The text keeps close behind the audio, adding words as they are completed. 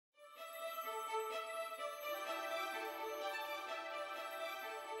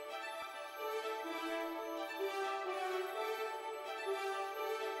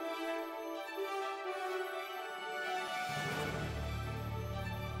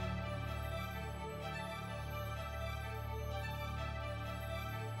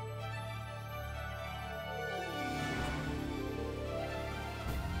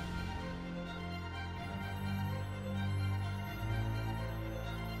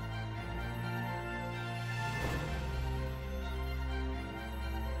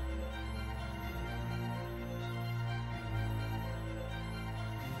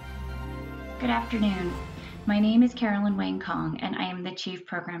Good afternoon. My name is Carolyn Wayne Kong, and I am the Chief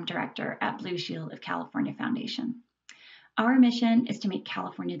Program Director at Blue Shield of California Foundation. Our mission is to make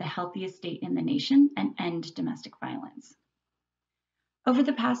California the healthiest state in the nation and end domestic violence. Over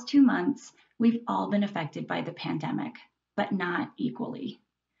the past 2 months, we've all been affected by the pandemic, but not equally.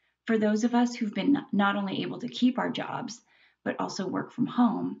 For those of us who've been not only able to keep our jobs, but also work from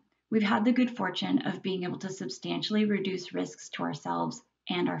home, we've had the good fortune of being able to substantially reduce risks to ourselves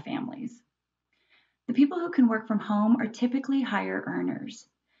and our families. The people who can work from home are typically higher earners.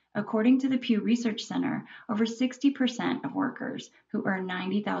 According to the Pew Research Center, over 60% of workers who earn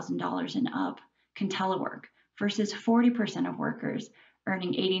 $90,000 and up can telework versus 40% of workers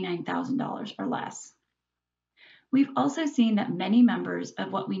earning $89,000 or less. We've also seen that many members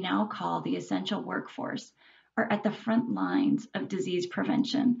of what we now call the essential workforce are at the front lines of disease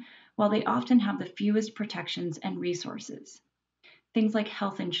prevention, while they often have the fewest protections and resources. Things like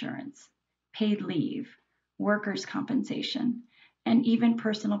health insurance, paid leave, workers' compensation, and even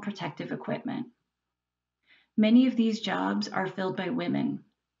personal protective equipment. Many of these jobs are filled by women,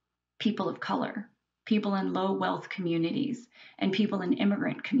 people of color, people in low wealth communities, and people in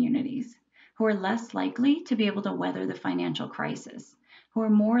immigrant communities who are less likely to be able to weather the financial crisis, who are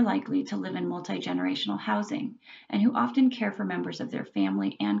more likely to live in multi-generational housing, and who often care for members of their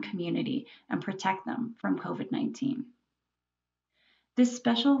family and community and protect them from COVID-19. This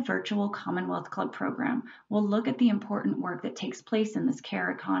special virtual Commonwealth Club program will look at the important work that takes place in this care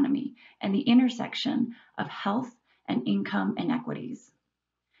economy and the intersection of health and income inequities.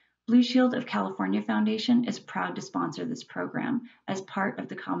 Blue Shield of California Foundation is proud to sponsor this program as part of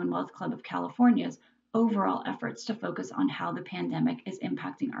the Commonwealth Club of California's overall efforts to focus on how the pandemic is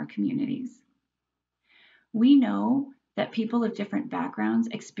impacting our communities. We know that people of different backgrounds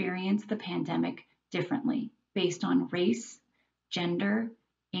experience the pandemic differently based on race, gender,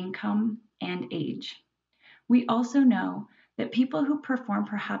 income, and age. We also know that people who perform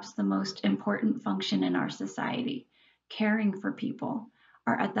perhaps the most important function in our society, caring for people,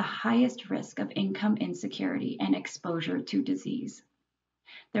 are at the highest risk of income insecurity and exposure to disease.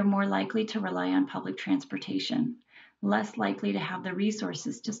 They're more likely to rely on public transportation, less likely to have the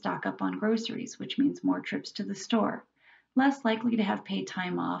resources to stock up on groceries, which means more trips to the store, less likely to have paid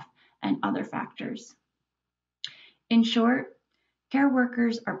time off, and other factors. In short, care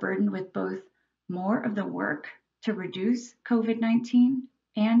workers are burdened with both more of the work to reduce COVID-19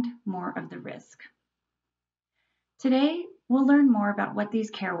 and more of the risk. Today, we'll learn more about what these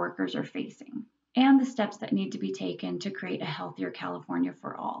care workers are facing and the steps that need to be taken to create a healthier California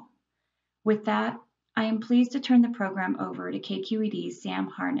for all. With that, I am pleased to turn the program over to KQED's Sam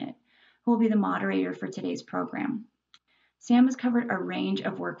Harnett, who will be the moderator for today's program. Sam has covered a range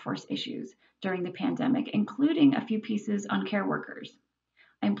of workforce issues during the pandemic, including a few pieces on care workers.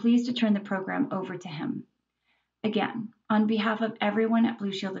 I'm pleased to turn the program over to him. Again, on behalf of everyone at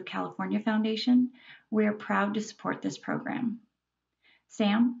Blue Shield of California Foundation, we are proud to support this program.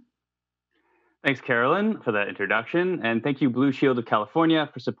 Sam? Thanks, Carolyn, for that introduction. And thank you, Blue Shield of California,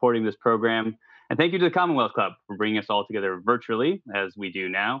 for supporting this program. And thank you to the Commonwealth Club for bringing us all together virtually, as we do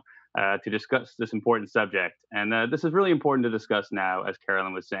now, to discuss this important subject. And this is really important to discuss now, as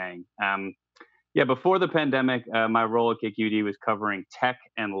Carolyn was saying. Before the pandemic, my role at KQED was covering tech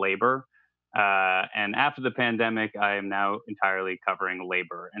and labor. And after the pandemic, I am now entirely covering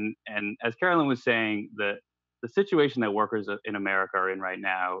labor. And as Carolyn was saying, the situation that workers in America are in right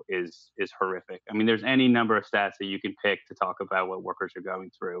now is horrific. I mean, there's any number of stats that you can pick to talk about what workers are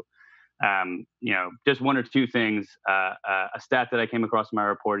going through. Just one or two things. A stat that I came across in my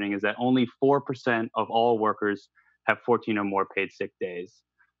reporting is that only 4% of all workers have 14 or more paid sick days.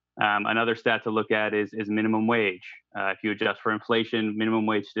 Another stat to look at is minimum wage. If you adjust for inflation, minimum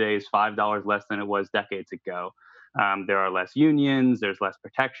wage today is $5 less than it was decades ago. There are less unions, there's less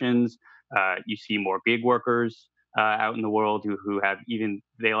protections. You see more gig workers out in the world who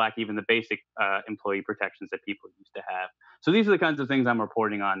they lack even the basic employee protections that people used to have. So these are the kinds of things I'm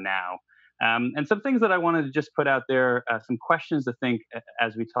reporting on now. And some things that I wanted to just put out there, some questions to think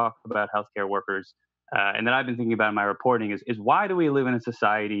as we talk about healthcare workers, and that I've been thinking about in my reporting is why do we live in a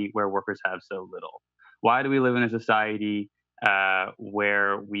society where workers have so little? Why do we live in a society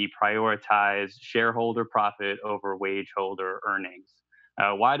where we prioritize shareholder profit over wage holder earnings?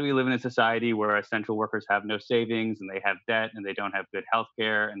 Why do we live in a society where essential workers have no savings and they have debt and they don't have good health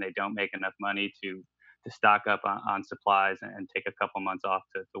care and they don't make enough money to stock up on supplies and take a couple months off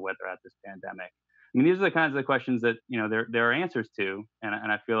to weather out this pandemic? I mean, these are the kinds of questions that there are answers to,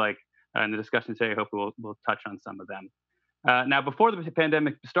 and I feel like in the discussion today, I hope we'll touch on some of them. Now, before the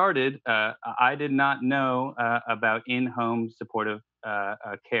pandemic started, I did not know about in-home supportive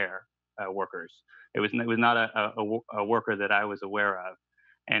care. workers. It was not a worker that I was aware of.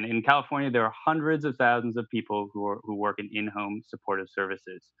 And in California, there are hundreds of thousands of people who work in-home supportive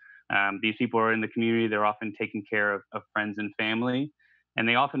services. These people are in the community. They're often taking care of friends and family, and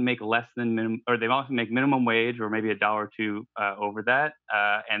they often make less than minimum, or they often make minimum wage, or maybe $1 or $2 over that.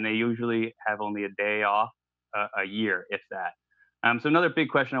 And they usually have only a day off a year, if that. So another big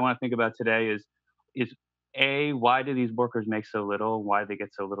question I want to think about today is A, why do these workers make so little? Why do they get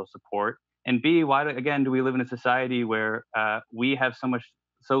so little support? And B, why again do we live in a society where we have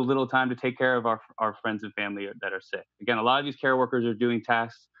so little time to take care of our friends and family that are sick? Again, a lot of these care workers are doing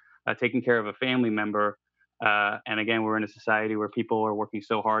tasks, taking care of a family member. And again, we're in a society where people are working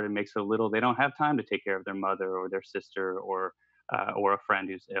so hard and make so little, they don't have time to take care of their mother or their sister or a friend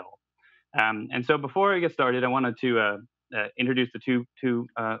who's ill. And so before I get started, I wanted to introduce the two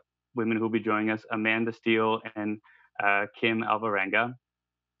women who will be joining us, Amanda Steele and Kim Alvarenga.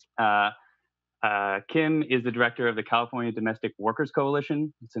 Kim is the director of the California Domestic Workers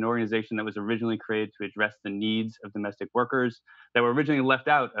Coalition. It's an organization that was originally created to address the needs of domestic workers that were originally left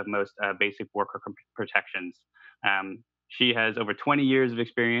out of most basic worker protections. She has over 20 years of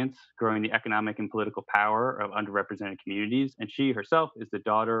experience growing the economic and political power of underrepresented communities, and she herself is the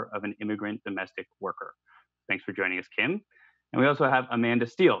daughter of an immigrant domestic worker. Thanks for joining us, Kim. And we also have Amanda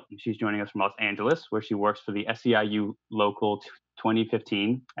Steele. She's joining us from Los Angeles, where she works for the SEIU Local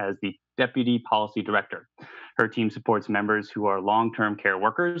 2015 as the Deputy Policy Director. Her team supports members who are long-term care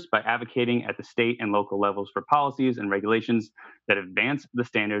workers by advocating at the state and local levels for policies and regulations that advance the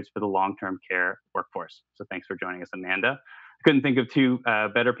standards for the long-term care workforce. So thanks for joining us, Amanda. I couldn't think of two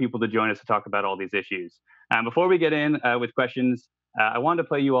better people to join us to talk about all these issues. Before we get in with questions, I wanted to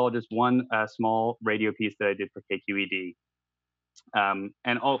play you all just one small radio piece that I did for KQED.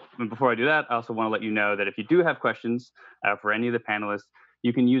 And before I do that, I also want to let you know that if you do have questions for any of the panelists,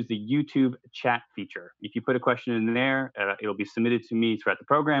 you can use the YouTube chat feature. If you put a question in there, it'll be submitted to me throughout the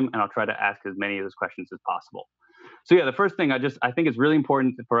program, and I'll try to ask as many of those questions as possible. So yeah, the first thing I think it's really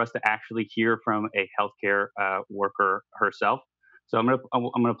important for us to actually hear from a healthcare worker herself. So I'm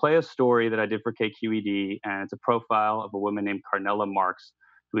gonna play a story that I did for KQED, and it's a profile of a woman named Carnella Marks,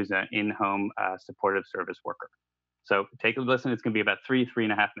 who is an in-home supportive service worker. So take a listen. It's going to be about 3.5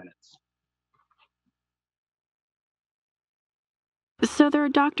 minutes. So there are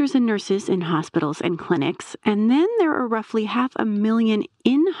doctors and nurses in hospitals and clinics, and then there are roughly 500,000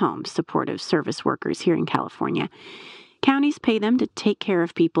 in-home supportive service workers here in California. Counties pay them to take care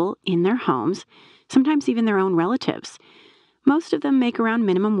of people in their homes, sometimes even their own relatives. Most of them make around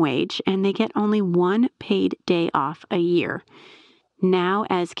minimum wage, and they get only one paid day off a year. Now,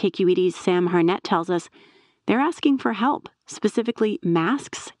 as KQED's Sam Harnett tells us, they're asking for help, specifically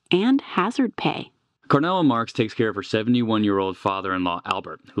masks and hazard pay. Carnella Marks takes care of her 71-year-old father-in-law,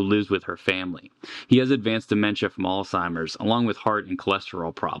 Albert, who lives with her family. He has advanced dementia from Alzheimer's, along with heart and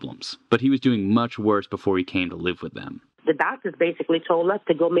cholesterol problems. But he was doing much worse before he came to live with them. The doctors basically told us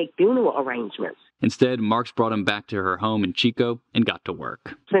to go make funeral arrangements. Instead, Marks brought him back to her home in Chico and got to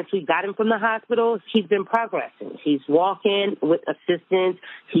work. Since we got him from the hospital, he's been progressing. He's walking with assistance.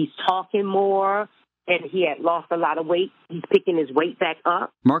 He's talking more. And he had lost a lot of weight. He's picking his weight back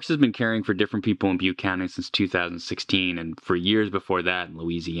up. Marks has been caring for different people in Butte County since 2016, and for years before that in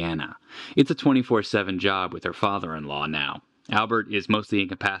Louisiana. It's a 24/7 job with her father-in-law now. Albert is mostly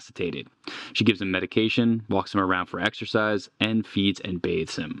incapacitated. She gives him medication, walks him around for exercise, and feeds and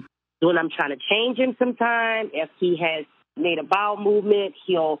bathes him. When I'm trying to change him sometime, if he has made a bowel movement,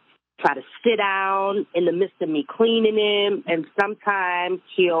 he'll try to sit down in the midst of me cleaning him, and sometimes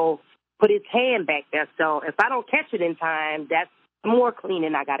he'll put his hand back there. So if I don't catch it in time, that's more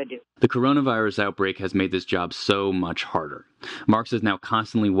cleaning I got to do. The coronavirus outbreak has made this job so much harder. Marks is now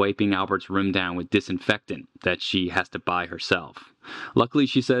constantly wiping Albert's room down with disinfectant that she has to buy herself. Luckily,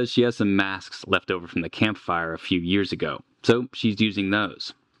 she says she has some masks left over from the campfire a few years ago, so she's using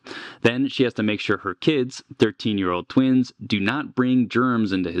those. Then she has to make sure her kids, 13-year-old twins, do not bring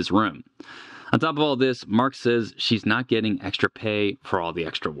germs into his room. On top of all this, Marks says she's not getting extra pay for all the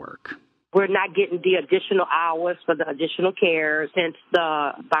extra work. We're not getting the additional hours for the additional care since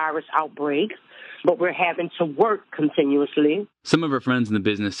the virus outbreak, but we're having to work continuously. Some of her friends in the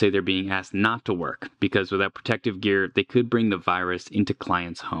business say they're being asked not to work because without protective gear, they could bring the virus into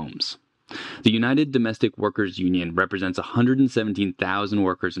clients' homes. The United Domestic Workers Union represents 117,000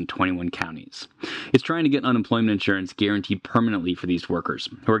 workers in 21 counties. It's trying to get unemployment insurance guaranteed permanently for these workers,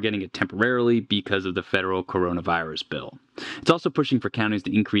 who are getting it temporarily because of the federal coronavirus bill. It's also pushing for counties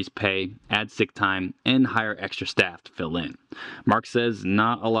to increase pay, add sick time, and hire extra staff to fill in. Mark says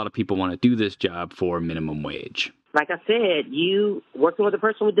not a lot of people want to do this job for minimum wage. Like I said, you working with a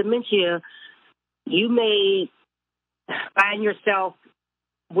person with dementia, you may find yourself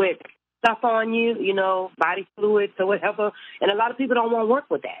with stuff on you, body fluids or whatever, and a lot of people don't want to work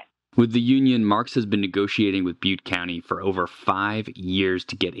with that. With the union, Marks has been negotiating with Butte County for over 5 years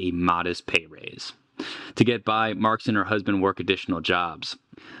to get a modest pay raise. To get by, Marks and her husband work additional jobs.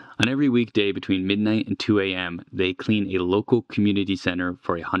 On every weekday between midnight and 2 a.m., they clean a local community center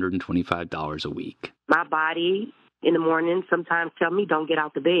for $125 a week. My body in the morning sometimes tell me don't get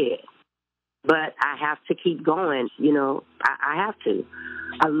out the bed, but I have to keep going. I have to.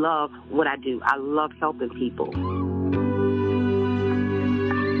 I love what I do. I love helping people.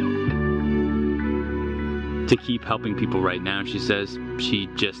 To keep helping people right now, she says she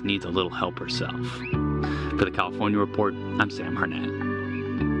just needs a little help herself. For the California Report, I'm Sam Harnett.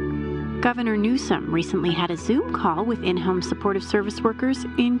 Governor Newsom recently had a Zoom call with in-home supportive service workers,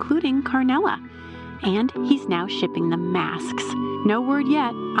 including Carnella. And he's now shipping them masks. No word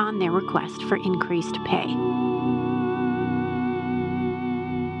yet on their request for increased pay.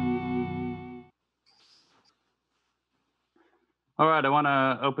 All right, I want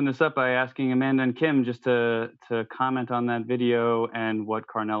to open this up by asking Amanda and Kim just to comment on that video and what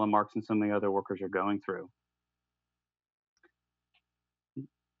Carnella, Marks, and some of the other workers are going through.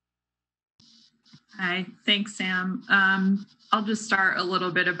 Hi, thanks, Sam. I'll just start a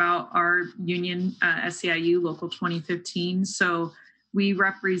little bit about our union, SEIU Local 2015. So we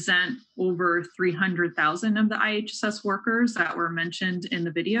represent over 300,000 of the IHSS workers that were mentioned in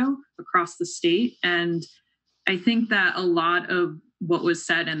the video across the state. And I think that a lot of what was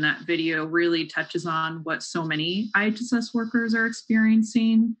said in that video really touches on what so many IHSS workers are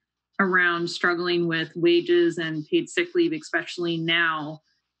experiencing around struggling with wages and paid sick leave, especially now.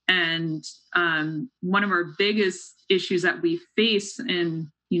 And one of our biggest issues that we face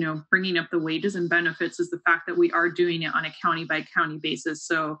in, bringing up the wages and benefits is the fact that we are doing it on a county by county basis.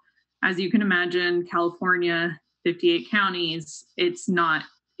 So as you can imagine, California, 58 counties, it's not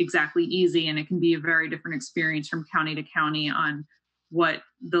exactly easy, and it can be a very different experience from county to county on what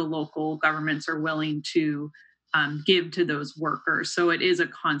the local governments are willing to give to those workers. So it is a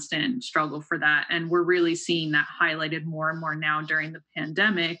constant struggle for that. And we're really seeing that highlighted more and more now during the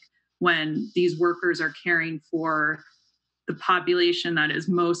pandemic, when these workers are caring for the population that is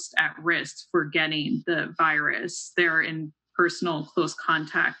most at risk for getting the virus. They're in personal close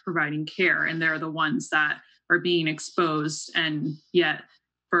contact providing care, and they're the ones that are being exposed. And yet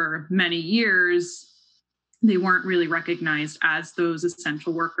for many years, they weren't really recognized as those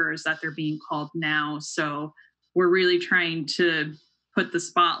essential workers that they're being called now. So we're really trying to put the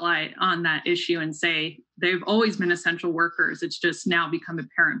spotlight on that issue and say they've always been essential workers. It's just now become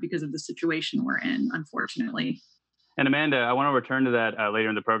apparent because of the situation we're in, unfortunately. And Amanda, I want to return to that later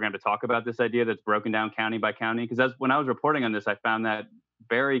in the program to talk about this idea that's broken down county by county, because when I was reporting on this, I found that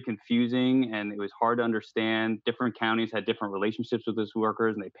very confusing and it was hard to understand. Different counties had different relationships with those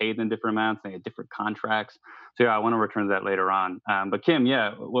workers and they paid them different amounts. They had different contracts. So yeah, I want to return to that later on. But Kim,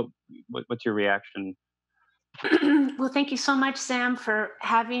 what's your reaction? Well, thank you so much, Sam, for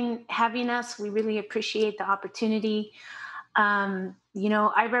having us. We really appreciate the opportunity.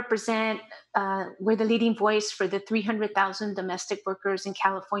 I represent, we're the leading voice for the 300,000 domestic workers in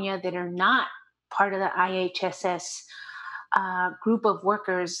California that are not part of the IHSS group of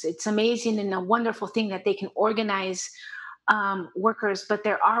workers. It's amazing and a wonderful thing that they can organize workers, but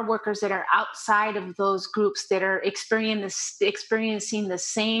there are workers that are outside of those groups that are experiencing the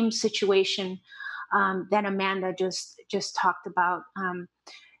same situation that Amanda just talked about.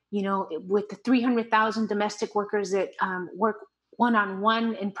 With the 300,000 domestic workers that work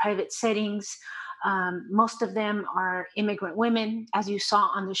one-on-one in private settings, most of them are immigrant women, as you saw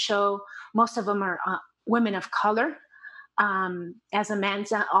on the show. Most of them are women of color, as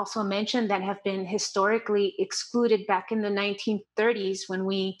Amanda also mentioned, that have been historically excluded back in the 1930s when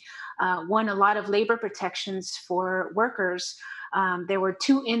we won a lot of labor protections for workers. There were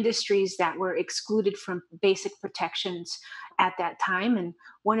two industries that were excluded from basic protections at that time. And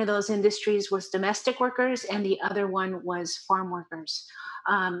one of those industries was domestic workers and the other one was farm workers.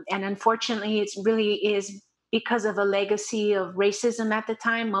 And unfortunately, it really is because of a legacy of racism at the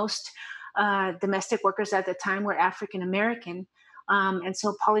time. Most domestic workers at the time were African American. And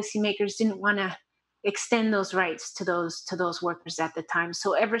so policymakers didn't want to extend those rights to those workers at the time.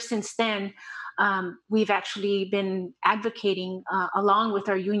 So ever since then, we've actually been advocating along with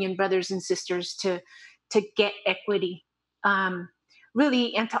our union brothers and sisters to get equity,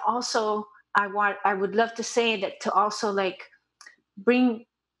 really, and to also I would love to say that to also like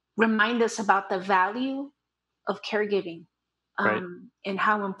remind us about the value of caregiving, Right. and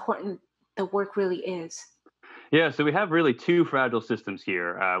how important the work really is. Yeah, so we have really two fragile systems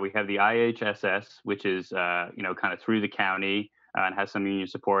here. We have the IHSS, which is kind of through the county and has some union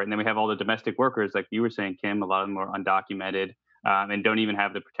support, and then we have all the domestic workers, like you were saying, Kim. A lot of them are undocumented and don't even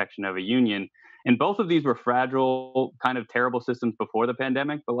have the protection of a union. And both of these were fragile, kind of terrible systems before the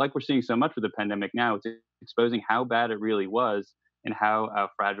pandemic. But like we're seeing so much with the pandemic now, it's exposing how bad it really was and how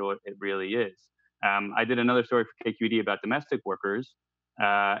fragile it really is. I did another story for KQED about domestic workers,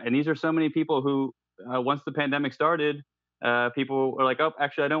 and these are so many people who once the pandemic started, people were like, "Oh,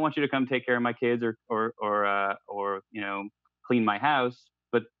 actually, I don't want you to come take care of my kids or clean my house."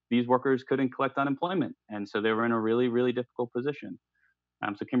 But these workers couldn't collect unemployment, and so they were in a really, really difficult position.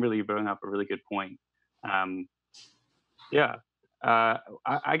 So, Kimberly, you brought up a really good point. Um, yeah,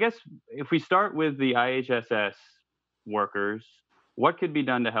 I guess if we start with the IHSS workers, what could be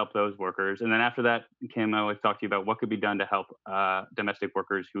done to help those workers? And then after that, Kim, I would talk to you about what could be done to help domestic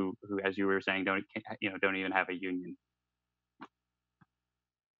workers who, as you were saying, don't even have a union.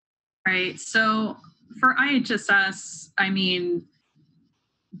 Right. So for IHSS, I mean,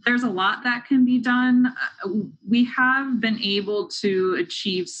 there's a lot that can be done. We have been able to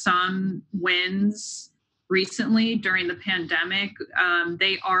achieve some wins recently during the pandemic.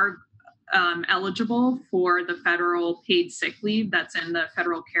 They are eligible for the federal paid sick leave that's in the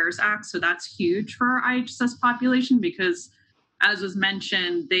Federal CARES Act. So that's huge for our IHSS population because, as was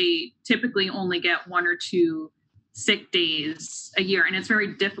mentioned, they typically only get 1 or 2 sick days a year. And it's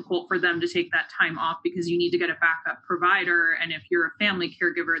very difficult for them to take that time off because you need to get a backup provider. And if you're a family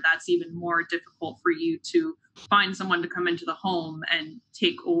caregiver, that's even more difficult for you to find someone to come into the home and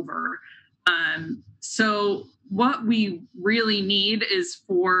take over. So what we really need is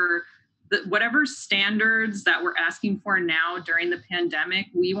for whatever standards that we're asking for now during the pandemic,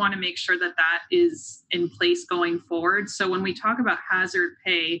 we want to make sure that that is in place going forward. So when we talk about hazard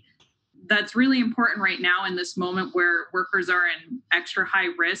pay, that's really important right now in this moment where workers are in extra high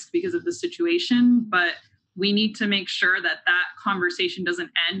risk because of the situation. But we need to make sure that that conversation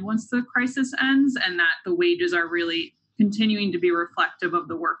doesn't end once the crisis ends and that the wages are really continuing to be reflective of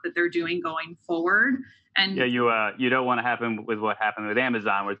the work that they're doing going forward. And yeah, you don't want to happen with what happened with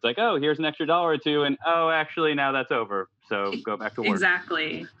Amazon, where it's like, oh, here's an extra $1 or $2, and oh, actually now that's over, so go back to work.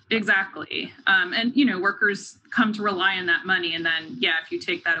 Exactly. And workers come to rely on that money, and then if you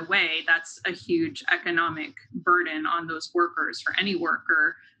take that away, that's a huge economic burden on those workers for any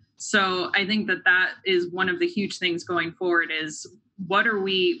worker. So I think that is one of the huge things going forward is what do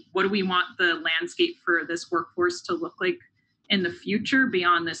we want the landscape for this workforce to look like in the future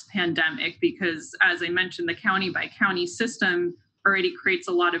beyond this pandemic, because as I mentioned, the county by county system already creates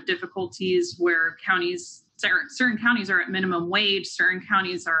a lot of difficulties where certain counties are at minimum wage, certain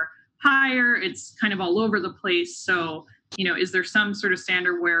counties are higher. It's kind of all over the place. So, is there some sort of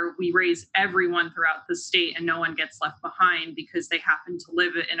standard where we raise everyone throughout the state and no one gets left behind because they happen to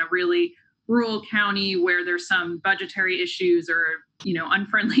live in a really rural county where there's some budgetary issues or,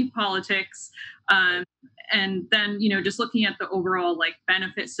 unfriendly politics? And then, just looking at the overall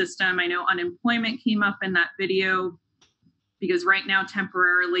benefit system, I know unemployment came up in that video because right now,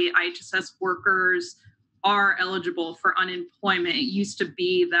 temporarily, IHSS workers are eligible for unemployment. It used to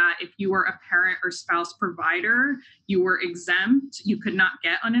be that if you were a parent or spouse provider, you were exempt. You could not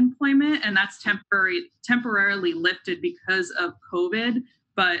get unemployment, and that's temporarily lifted because of COVID.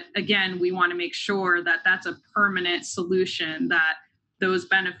 But again, we want to make sure that that's a permanent solution, that those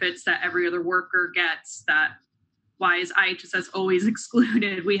benefits that every other worker gets, that why is IHSS always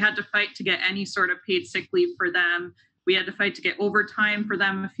excluded? We had to fight to get any sort of paid sick leave for them. We had to fight to get overtime for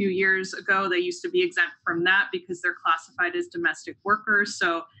them a few years ago. They used to be exempt from that because they're classified as domestic workers.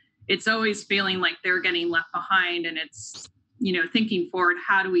 So it's always feeling like they're getting left behind. And it's, thinking forward,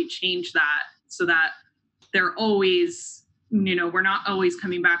 how do we change that so that they're always, we're not always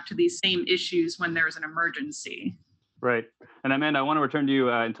coming back to these same issues when there's an emergency. Right. And Amanda, I want to return to you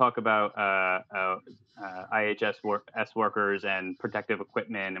and talk about IHS workers and protective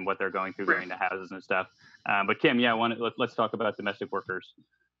equipment and what they're going through going to houses and stuff. But Kim, let's talk about domestic workers.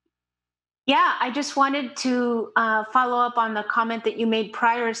 Yeah, I just wanted to follow up on the comment that you made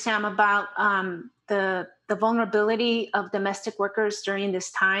prior, Sam, about the vulnerability of domestic workers during this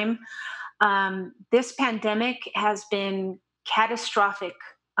time. This pandemic has been catastrophic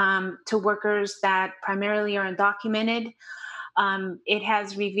to workers that primarily are undocumented. It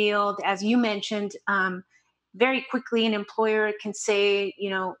has revealed, as you mentioned, very quickly an employer can say,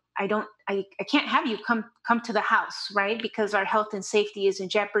 I can't have you come to the house, right? Because our health and safety is in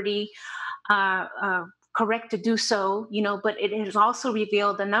jeopardy. Uh, uh, Correct to do so, but it has also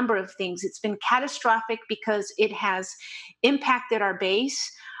revealed a number of things. It's been catastrophic because it has impacted our base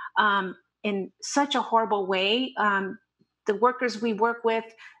in such a horrible way. The workers we work with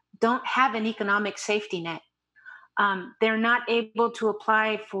don't have an economic safety net. They're not able to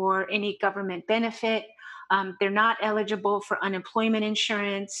apply for any government benefit. They're not eligible for unemployment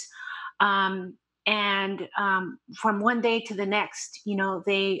insurance. And from one day to the next,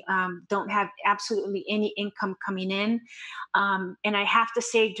 they don't have absolutely any income coming in. And I have to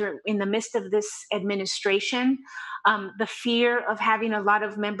say, in the midst of this administration, the fear of having a lot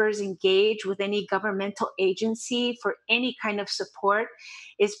of members engage with any governmental agency for any kind of support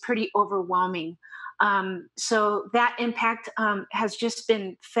is pretty overwhelming. So that impact has just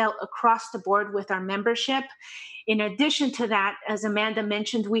been felt across the board with our membership. In addition to that, as Amanda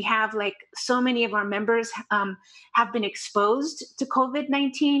mentioned, we have so many of our members have been exposed to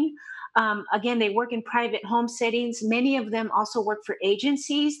COVID-19. Again, they work in private home settings. Many of them also work for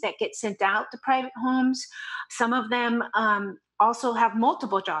agencies that get sent out to private homes. Some of them also have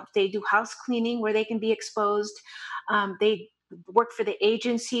multiple jobs. They do house cleaning where they can be exposed. They work for the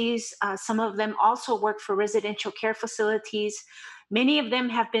agencies. Some of them also work for residential care facilities. Many of them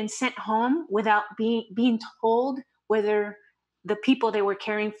have been sent home without being told whether the people they were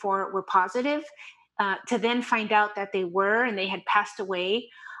caring for were positive, to then find out that they were and they had passed away.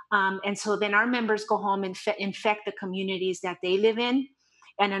 And so then our members go home and infect the communities that they live in.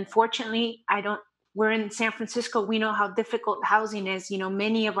 And unfortunately, we're in San Francisco. We know how difficult housing is.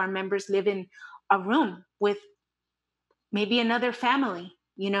 Many of our members live in a room with maybe another family,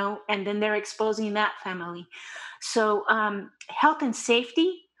 and then they're exposing that family. So health and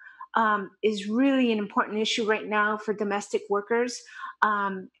safety is really an important issue right now for domestic workers.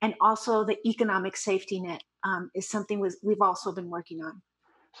 And also the economic safety net is something we've also been working on.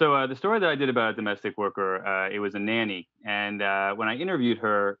 So the story that I did about a domestic worker, it was a nanny. And when I interviewed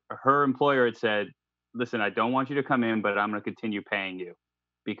her, her employer had said, listen, I don't want you to come in, but I'm going to continue paying you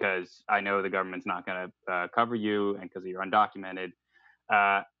because I know the government's not going to cover you and because you're undocumented.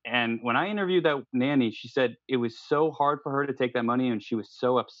 And when I interviewed that nanny, she said it was so hard for her to take that money and she was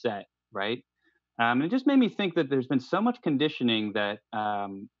so upset, right? And it just made me think that there's been so much conditioning that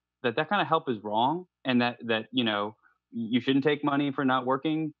that kind of help is wrong and that you shouldn't take money for not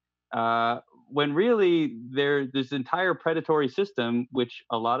working. When really there's this entire predatory system, which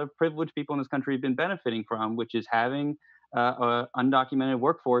a lot of privileged people in this country have been benefiting from, which is having an undocumented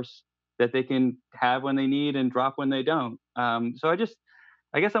workforce that they can have when they need and drop when they don't. So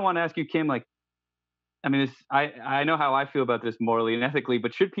I guess I want to ask you, Kim, I know how I feel about this morally and ethically,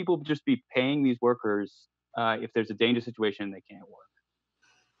 but should people just be paying these workers if there's a dangerous situation and they can't work?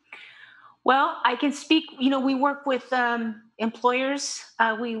 Well, I can speak, we work with employers.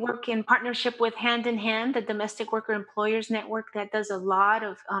 We work in partnership with Hand in Hand, the Domestic Worker Employers Network that does a lot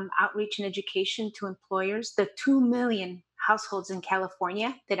of outreach and education to employers. The 2 million households in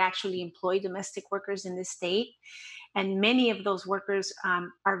California that actually employ domestic workers in this state. And many of those workers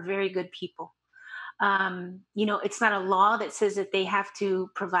are very good people. It's not a law that says that they have to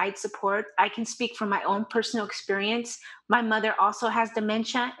provide support. I can speak from my own personal experience. My mother also has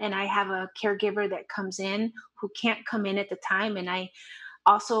dementia, and I have a caregiver that comes in who can't come in at the time. And I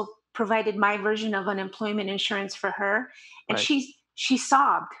also provided my version of unemployment insurance for her. And Right. she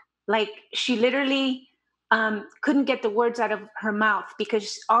sobbed. Like she literally couldn't get the words out of her mouth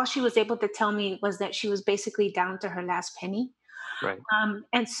because all she was able to tell me was that she was basically down to her last penny. Right.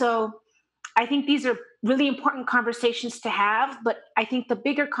 And so I think these are really important conversations to have, but I think the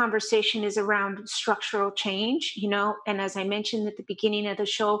bigger conversation is around structural change, and as I mentioned at the beginning of the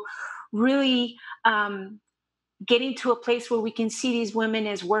show, really getting to a place where we can see these women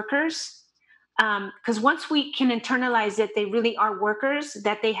as workers. Because once we can internalize that they really are workers,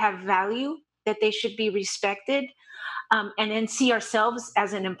 that they have value, that they should be respected, and then see ourselves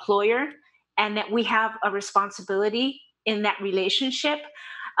as an employer and that we have a responsibility in that relationship,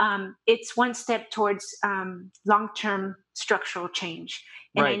 it's one step towards long-term structural change.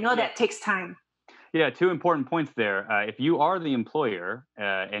 And Right. I know that takes time. Yeah, two important points there. If you are the employer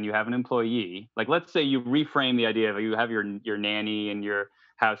and you have an employee, like let's say you reframe the idea of you have your nanny and your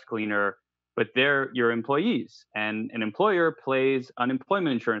house cleaner, but they're your employees, and an employer pays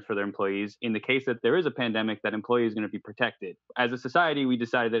unemployment insurance for their employees in the case that there is a pandemic. That employee is going to be protected. As a society, we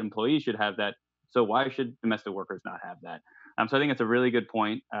decided that employees should have that So why should domestic workers not have that? So I think it's a really good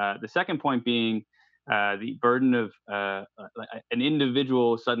point. The second point being the burden of an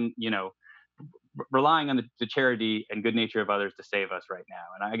individual relying on the charity and good nature of others to save us right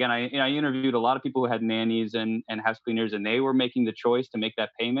now. And I interviewed a lot of people who had nannies and house cleaners, and they were making the choice to make that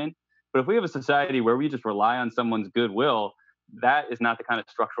payment. But if we have a society where we just rely on someone's goodwill, that is not the kind of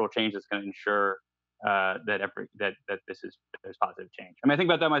structural change that's going to ensure that there's positive change. I mean, I think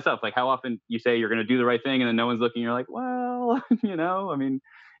about that myself. Like, how often you say you're going to do the right thing, and then no one's looking. You're like, well, I mean,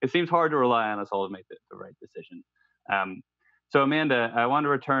 it seems hard to rely on us all to make the right decision. So Amanda, I want to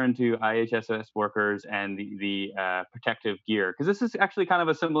return to IHSS workers and the protective gear, because this is actually kind of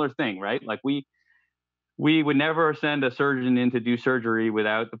a similar thing, right? Like we would never send a surgeon in to do surgery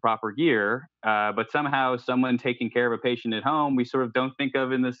without the proper gear, but somehow someone taking care of a patient at home, we sort of don't think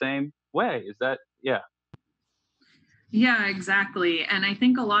of in the same way. Is that, yeah? Yeah, exactly. And I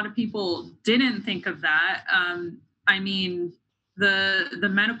think a lot of people didn't think of that. I mean, the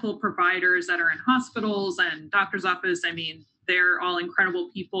medical providers that are in hospitals and doctor's office, I mean, they're all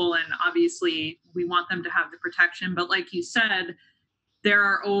incredible people, and obviously we want them to have the protection. But like you said,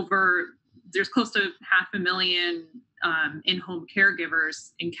 there's close to 500,000 in-home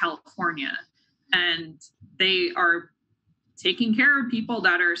caregivers in California, and they are taking care of people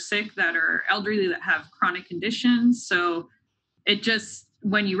that are sick, that are elderly, that have chronic conditions. So it just,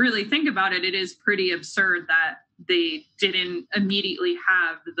 when you really think about it, it is pretty absurd that they didn't immediately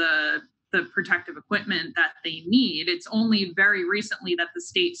have the protective equipment that they need. It's only very recently that the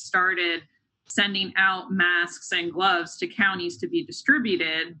state started sending out masks and gloves to counties to be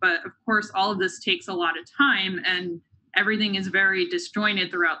distributed. But of course, all of this takes a lot of time, and everything is very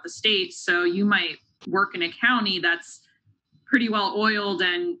disjointed throughout the state. So you might work in a county that's pretty well oiled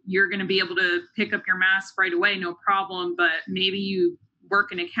and you're going to be able to pick up your mask right away, no problem. But maybe you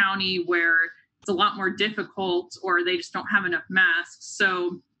work in a county where it's a lot more difficult, or they just don't have enough masks.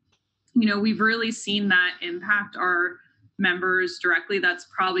 So, we've really seen that impact our members directly. That's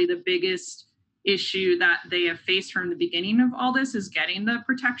probably the biggest issue that they have faced from the beginning of all this, is getting the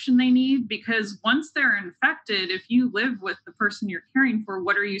protection they need. Because once they're infected, if you live with the person you're caring for,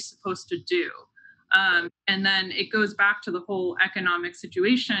 what are you supposed to do? And then it goes back to the whole economic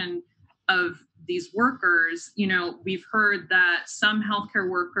situation of these workers. We've heard that some healthcare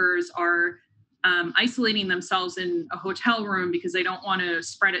workers are isolating themselves in a hotel room because they don't want to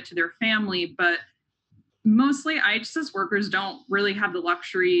spread it to their family. But mostly IHSS workers don't really have the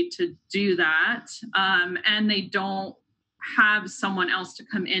luxury to do that. And they don't have someone else to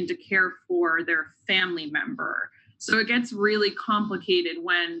come in to care for their family member. So it gets really complicated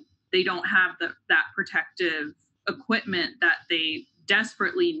when they don't have that protective equipment that they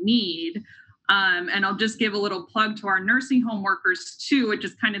desperately need. And I'll just give a little plug to our nursing home workers too, which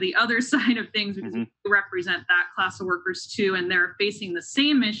is kind of the other side of things, because we represent that class of workers too, and they're facing the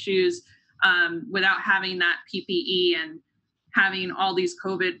same issues without having that PPE and having all these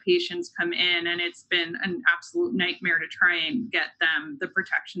COVID patients come in. And it's been an absolute nightmare to try and get them the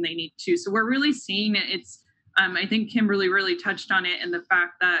protection they need too. So we're really seeing it. It's, I think Kimberly really touched on it in the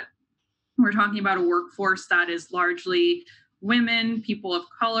fact that we're talking about a workforce that is largely women, people of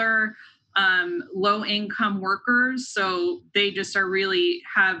color, low income workers. So they just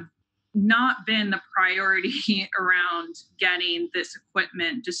have not been the priority around getting this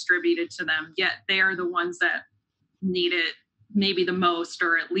equipment distributed to them, yet they are the ones that need it maybe the most,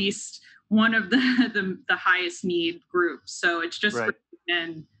 or at least one of the highest need groups. So it's just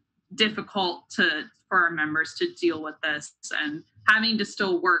been difficult for our members to deal with this, and having to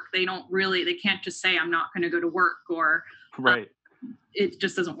still work. They can't just say, I'm not going to go to work, or it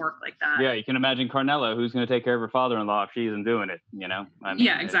just doesn't work like that. Yeah, you can imagine Carnella, who's going to take care of her father-in-law if she isn't doing it, I mean,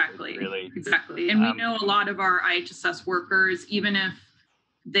 yeah, exactly. Exactly. And we know a lot of our IHSS workers, even if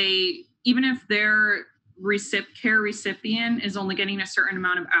their care recipient is only getting a certain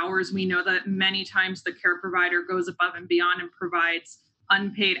amount of hours, we know that many times the care provider goes above and beyond and provides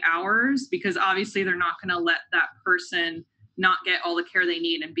unpaid hours, because obviously they're not going to let that person not get all the care they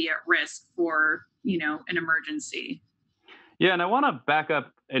need and be at risk for, an emergency. Yeah. And I want to back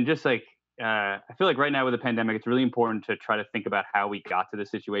up and just I feel like right now with the pandemic, it's really important to try to think about how we got to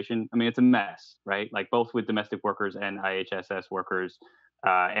this situation. I mean, it's a mess, right? Like both with domestic workers and IHSS workers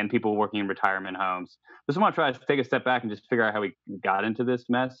and people working in retirement homes. Just want to try to take a step back and just figure out how we got into this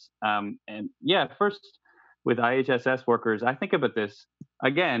mess. First, with IHSS workers, I think about this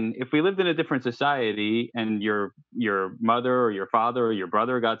again. If we lived in a different society and your mother or your father or your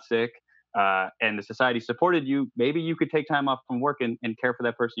brother got sick and the society supported you, maybe you could take time off from work and care for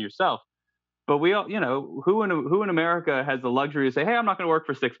that person yourself. but we all, who in America has the luxury to say, hey, I'm not going to work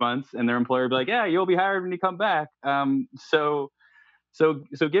for 6 months, and their employer be like, yeah, you'll be hired when you come back. So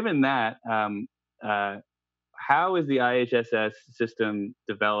given that, how is the IHSS system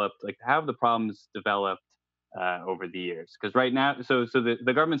developed? Like, how have the problems developed over the years? Because right now, so the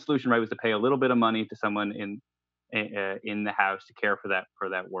government solution, right, was to pay a little bit of money to someone in the house to care for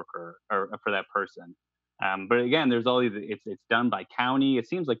that worker or for that person. But again, there's all these. It's done by county. It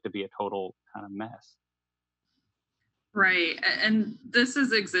seems like to be a total kind of mess. Right. And this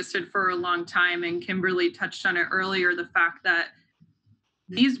has existed for a long time. And Kimberly touched on it earlier, the fact that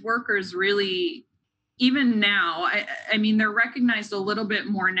these workers really, even now, I mean, they're recognized a little bit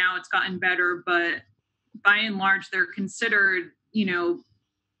more now. It's gotten better, but by and large, they're considered,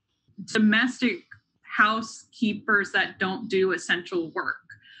 domestic housekeepers that don't do essential work.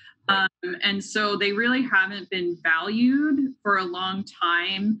 Right. And so they really haven't been valued for a long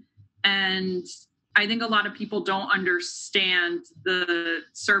time. And I think a lot of people don't understand the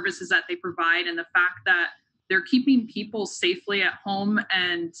services that they provide and the fact that they're keeping people safely at home.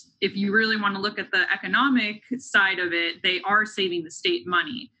 And if you really want to look at the economic side of it, they are saving the state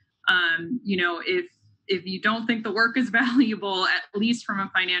money. If you don't think the work is valuable, at least from a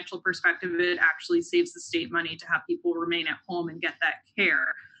financial perspective, it actually saves the state money to have people remain at home and get that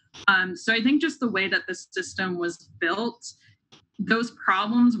care. So I think just the way that the system was built, those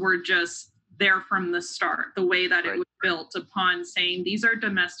problems were just there from the start. The way that it was built upon saying these are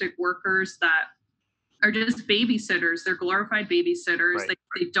domestic workers that are just babysitters. They're glorified babysitters. Right.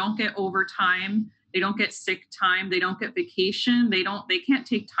 They don't get overtime. They don't get sick time. They don't get vacation. They can't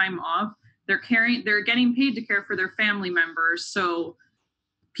take time off. They're getting paid to care for their family members. So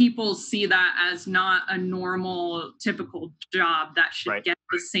people see that as not a normal, typical job that should get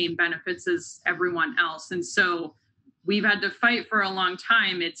the same benefits as everyone else. And so we've had to fight for a long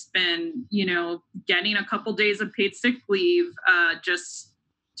time. It's been, getting a couple days of paid sick leave. Just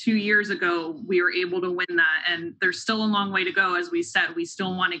 2 years ago, we were able to win that. And there's still a long way to go. As we said, we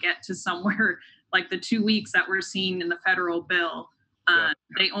still want to get to somewhere like the 2 weeks that we're seeing in the federal bill.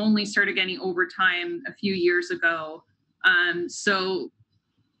 They only started getting overtime a few years ago.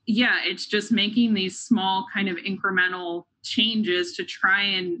 It's just making these small kind of incremental changes to try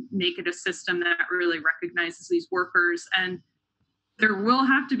and make it a system that really recognizes these workers. And there will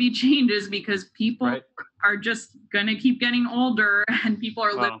have to be changes because people are just going to keep getting older and people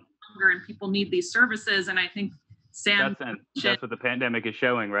are living longer and people need these services. And I think Sam, that's what the pandemic is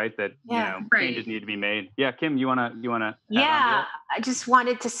showing, right? That changes need to be made. Yeah, Kim, you wanna? Yeah, I just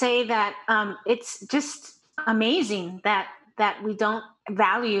wanted to say that it's just amazing that we don't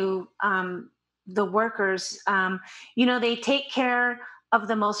value the workers. They take care of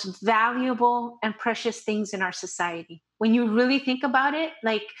the most valuable and precious things in our society. When you really think about it,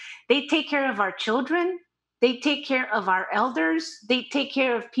 like they take care of our children. They take care of our elders. They take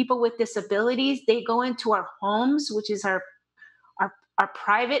care of people with disabilities. They go into our homes, which is our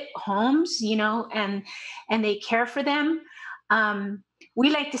private homes, and they care for them. We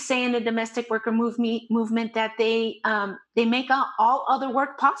like to say in the domestic worker movement that they make all other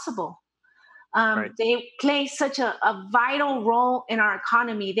work possible. They play such a vital role in our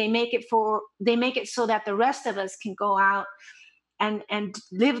economy. They make it so that the rest of us can go out and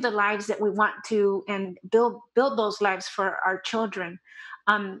live the lives that we want to and build those lives for our children.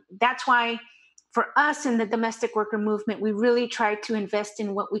 That's why for us in the domestic worker movement, we really try to invest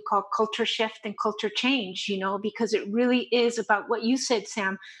in what we call culture shift and culture change, because it really is about what you said,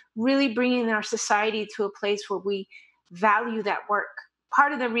 Sam, really bringing our society to a place where we value that work.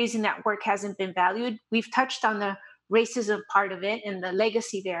 Part of the reason that work hasn't been valued, we've touched on the racism part of it and the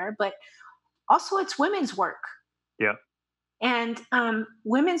legacy there, but also it's women's work. Yeah. And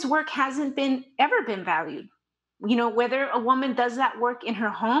women's work hasn't ever been valued. Whether a woman does that work in her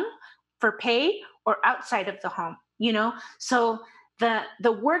home for pay or outside of the home, So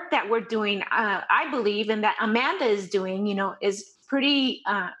the work that we're doing, I believe, and that Amanda is doing, is pretty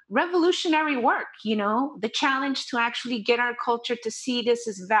revolutionary work. The challenge to actually get our culture to see this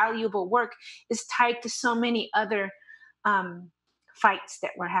as valuable work is tied to so many other fights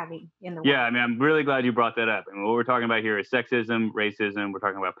that we're having in the world. Yeah, I mean, I'm really glad you brought that up. I mean, what we're talking about here is sexism, racism. We're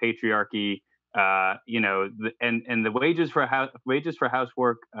talking about patriarchy. And the wages for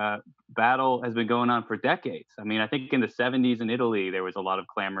housework battle has been going on for decades. I mean, I think in the 70s in Italy, there was a lot of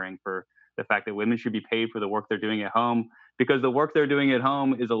clamoring for the fact that women should be paid for the work they're doing at home, because the work they're doing at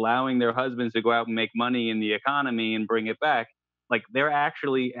home is allowing their husbands to go out and make money in the economy and bring it back. Like, they're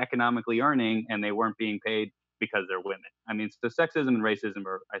actually economically earning, and they weren't being paid because they're women. I mean, so sexism and racism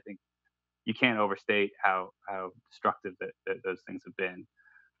are, I think, you can't overstate how destructive that those things have been.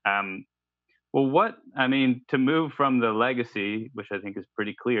 Well, to move from the legacy, which I think is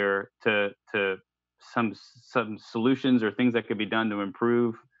pretty clear, to some solutions or things that could be done to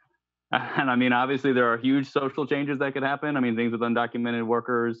improve. And I mean, obviously, there are huge social changes that could happen. I mean, things with undocumented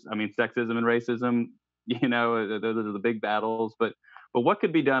workers. I mean, sexism and racism. Those are the big battles. But what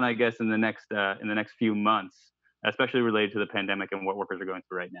could be done, I guess, in the next few months, especially related to the pandemic and what workers are going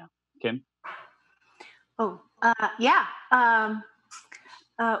through right now. Kim? Yeah.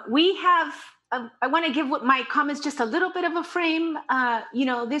 We have, I want to give my comments just a little bit of a frame.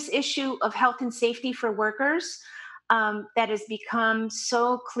 This issue of health and safety for workers that has become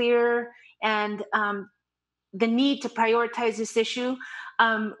so clear, and the need to prioritize this issue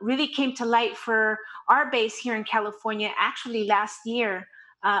really came to light for our base here in California actually last year,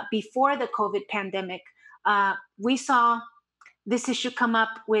 before the COVID pandemic. We saw this issue come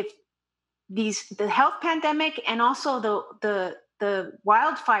up with the health pandemic, and also the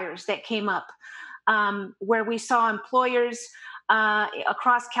wildfires that came up, where we saw employers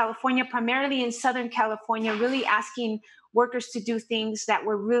across California, primarily in Southern California, really asking workers to do things that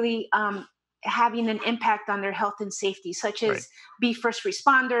were really having an impact on their health and safety, such as be first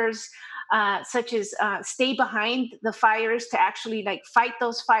responders, such as stay behind the fires to actually fight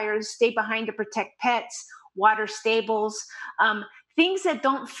those fires, stay behind to protect pets, water stables, things that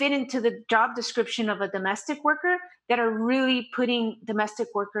don't fit into the job description of a domestic worker that are really putting domestic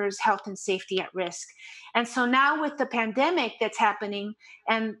workers' health and safety at risk. And so now with the pandemic that's happening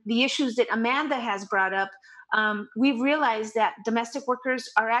and the issues that Amanda has brought up, we've realized that domestic workers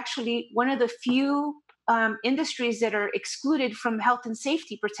are actually one of the few industries that are excluded from health and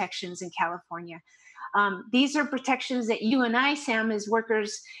safety protections in California. These are protections that you and I, Sam, as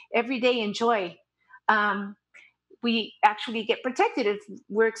workers every day enjoy. We actually get protected if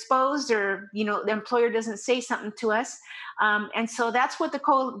we're exposed, or the employer doesn't say something to us, and so that's what the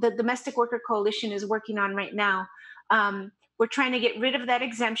Domestic Worker Coalition is working on right now. We're trying to get rid of that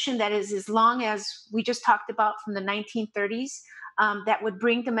exemption that is as long as we just talked about from the 1930s, that would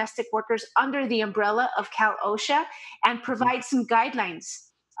bring domestic workers under the umbrella of Cal OSHA and provide some guidelines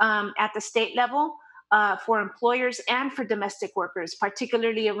at the state level for employers and for domestic workers,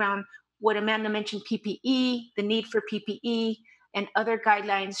 particularly around what Amanda mentioned, PPE, the need for PPE, and other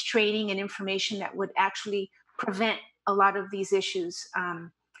guidelines, training, and information that would actually prevent a lot of these issues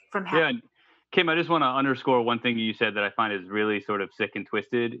from happening. Yeah, Kim, I just want to underscore one thing you said that I find is really sort of sick and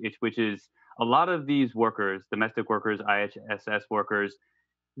twisted, which is a lot of these workers, domestic workers, IHSS workers,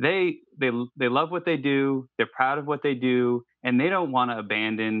 they love what they do, they're proud of what they do, and they don't want to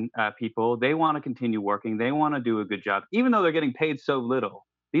abandon people. They want to continue working. They want to do a good job, even though they're getting paid so little.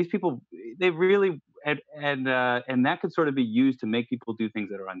 These people, they really, and that could sort of be used to make people do things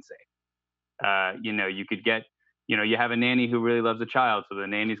that are unsafe. You could get, you have a nanny who really loves a child, so the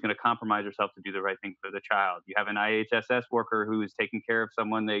nanny's going to compromise herself to do the right thing for the child. You have an IHSS worker who is taking care of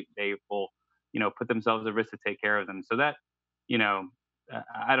someone, they will, put themselves at risk to take care of them. So that,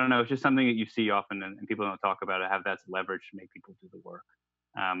 I don't know, it's just something that you see often, and people don't talk about it, have that leverage to make people do the work.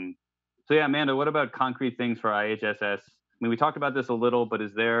 So yeah, Amanda, what about concrete things for IHSS? I mean, we talked about this a little, but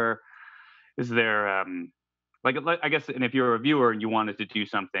is there I guess, and if you're a viewer and you wanted to do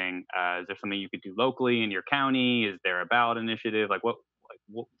something, is there something you could do locally in your county? Is there a ballot initiative? What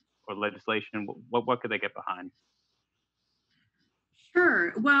or legislation? What could they get behind?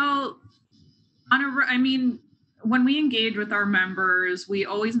 Sure. Well, when we engage with our members, we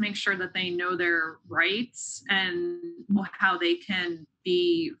always make sure that they know their rights and how they can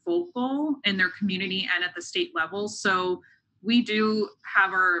be vocal in their community and at the state level. So we do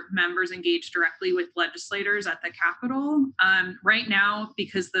have our members engage directly with legislators at the Capitol. Right now,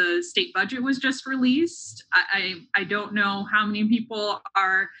 because the state budget was just released, I don't know how many people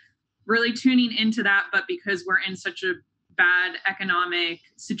are really tuning into that, but because we're in such a bad economic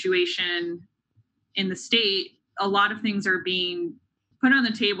situation in the state, a lot of things are being put on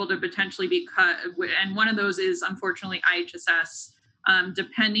the table to potentially be cut. And one of those is, unfortunately, IHSS.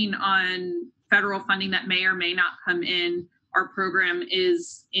 Depending on federal funding that may or may not come in, our program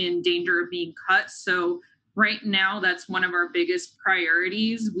is in danger of being cut. So right now, that's one of our biggest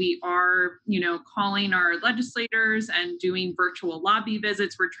priorities. We are, calling our legislators and doing virtual lobby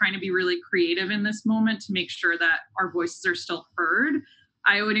visits. We're trying to be really creative in this moment to make sure that our voices are still heard.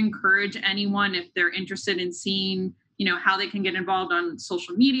 I would encourage anyone, if they're interested in seeing, how they can get involved on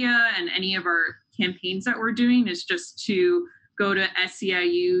social media and any of our campaigns that we're doing, is just to go to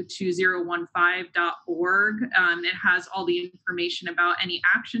SEIU2015.org. It has all the information about any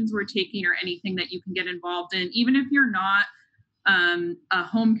actions we're taking or anything that you can get involved in. Even if you're not a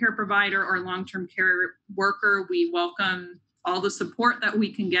home care provider or long-term care worker, we welcome all the support that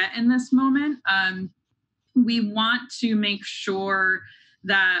we can get in this moment. We want to make sure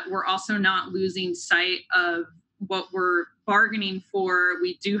that we're also not losing sight of what we're bargaining for.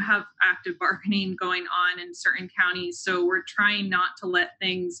 We do have active bargaining going on in certain counties, so we're trying not to let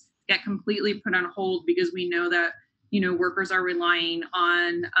things get completely put on hold, because we know that workers are relying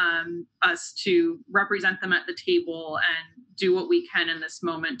on us to represent them at the table and do what we can in this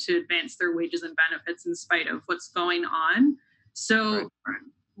moment to advance their wages and benefits in spite of what's going on. So,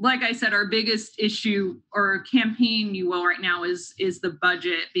 like I said, our biggest issue or campaign, you will, right now is the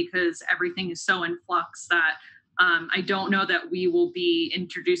budget, because everything is so in flux that I don't know that we will be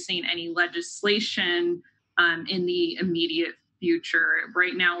introducing any legislation in the immediate future.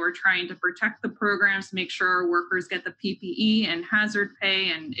 Right now, we're trying to protect the programs, make sure our workers get the PPE and hazard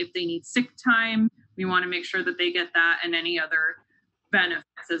pay, and if they need sick time, we want to make sure that they get that and any other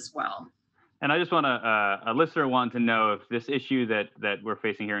benefits as well. And I just want a listener wanted to know if this issue that we're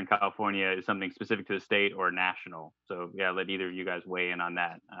facing here in California is something specific to the state or national. So yeah, let either of you guys weigh in on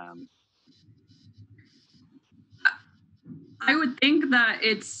that. I would think that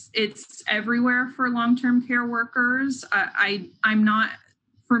it's everywhere for long-term care workers. I'm not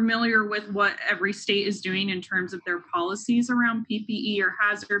familiar with what every state is doing in terms of their policies around PPE or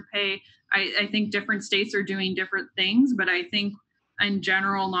hazard pay. I think different states are doing different things, but I think in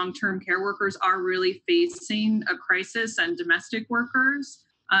general, long-term care workers are really facing a crisis, and domestic workers.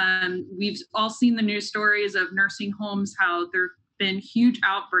 We've all seen the news stories of nursing homes, how there have been huge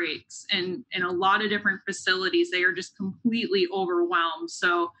outbreaks in a lot of different facilities. They are just completely overwhelmed.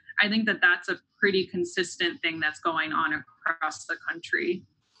 So I think that that's a pretty consistent thing that's going on across the country.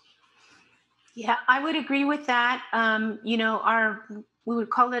 Yeah, I would agree with that. We would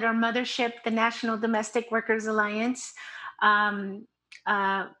call it our mothership, the National Domestic Workers Alliance.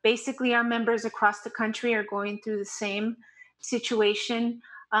 Basically, our members across the country are going through the same situation.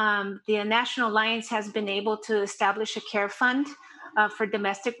 The National Alliance has been able to establish a care fund for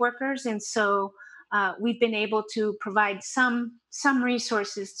domestic workers, and so we've been able to provide some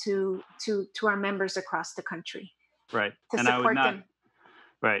resources to our members across the country. Right, to and support them.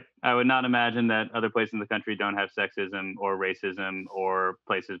 Right, I would not imagine that other places in the country don't have sexism or racism, or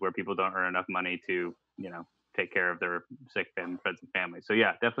places where people don't earn enough money to, take care of their sick friends and family. So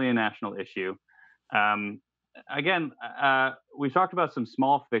yeah, definitely a national issue. Again, we've talked about some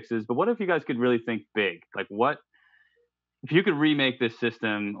small fixes, but what if you guys could really think big? Like, what if you could remake this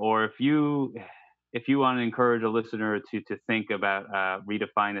system, or if you want to encourage a listener to think about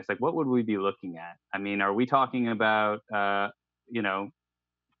redefine this, like what would we be looking at? I mean, are we talking about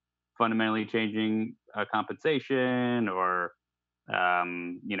fundamentally changing compensation, or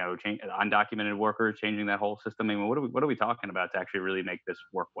undocumented workers, changing that whole system? I mean, what are we talking about to actually really make this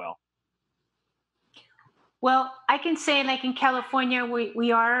work well? Well, I can say, like in California,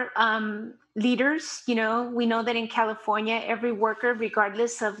 we are leaders. We know that in California, every worker,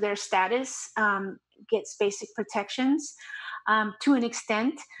 regardless of their status, gets basic protections to an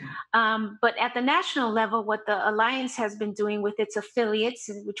extent. But at the national level, what the Alliance has been doing with its affiliates,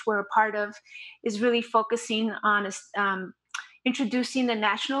 which we're a part of, is really focusing on introducing the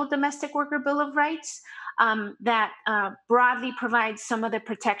National Domestic Worker Bill of Rights that broadly provides some of the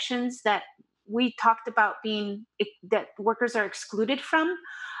protections that we talked about that workers are excluded from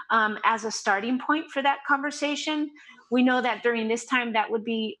as a starting point for that conversation. We know that during this time that would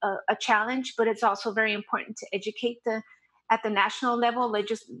be a challenge, but it's also very important to educate at the national level,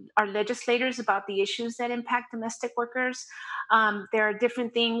 our legislators about the issues that impact domestic workers. There are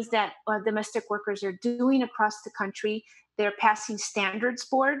different things that domestic workers are doing across the country. They're passing standards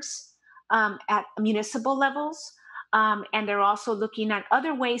boards at municipal levels. And they're also looking at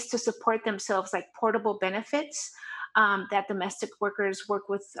other ways to support themselves, like portable benefits that domestic workers work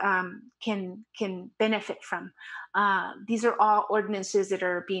with can benefit from. These are all ordinances that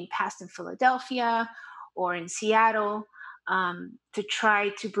are being passed in Philadelphia or in Seattle to try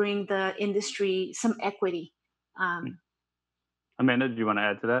to bring the industry some equity. Amanda, do you want to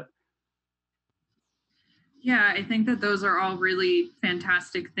add to that? Yeah, I think that those are all really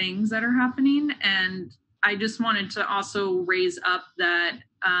fantastic things that are happening. And I just wanted to also raise up that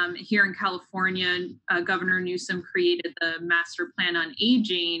here in California, Governor Newsom created the Master Plan on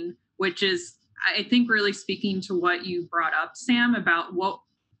Aging, which is, I think, really speaking to what you brought up, Sam, about what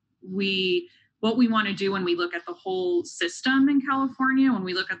we want to do when we look at the whole system in California, when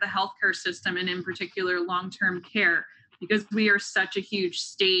we look at the healthcare system, and in particular long-term care, because we are such a huge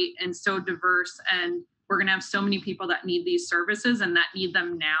state and so diverse, and we're going to have so many people that need these services and that need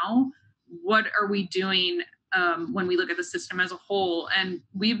them now. What are we doing when we look at the system as a whole. And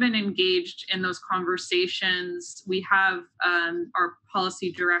we've been engaged in those conversations. We have our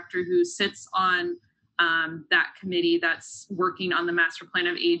policy director who sits on that committee that's working on the master plan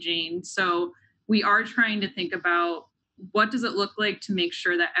of aging. So we are trying to think about what does it look like to make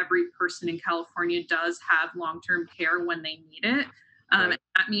sure that every person in California does have long-term care when they need it. Right.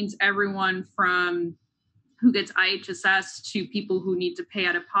 That means everyone from who gets IHSS to people who need to pay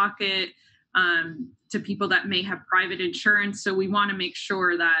out of pocket, to people that may have private insurance. So we want to make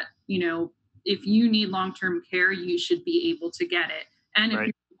sure that, if you need long-term care, you should be able to get it. And if you're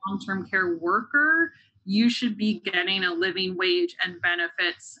a long-term care worker, you should be getting a living wage and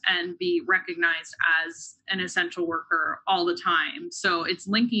benefits and be recognized as an essential worker all the time. So it's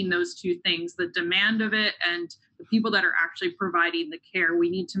linking those two things, the demand of it and the people that are actually providing the care. We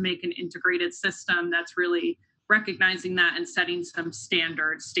need to make an integrated system that's really recognizing that and setting some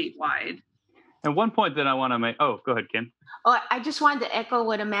standards statewide. And one point that I want to make, go ahead, Kim. Oh, I just wanted to echo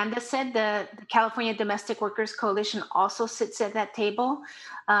what Amanda said. The California Domestic Workers Coalition also sits at that table.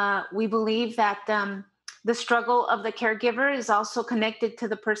 We believe that the struggle of the caregiver is also connected to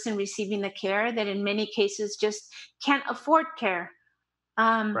the person receiving the care, that in many cases just can't afford care,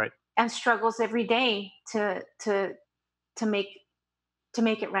 and struggles every day to make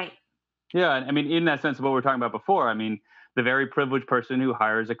it right. Yeah, I mean, in that sense of what we were talking about before, I mean, the very privileged person who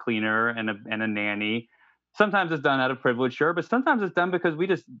hires a cleaner and a nanny, sometimes it's done out of privilege, sure, but sometimes it's done because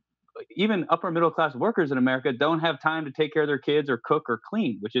even upper middle class workers in America don't have time to take care of their kids or cook or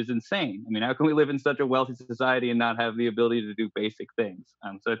clean, which is insane. I mean, how can we live in such a wealthy society and not have the ability to do basic things?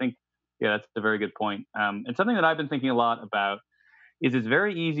 So I think, that's a very good point. And something that I've been thinking a lot about is it's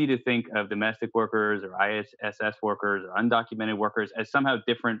very easy to think of domestic workers or ISS workers or undocumented workers as somehow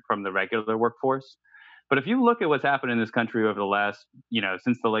different from the regular workforce. But if you look at what's happened in this country over the last,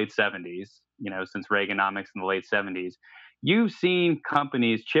 since the late 70s, since Reaganomics in the late 70s, you've seen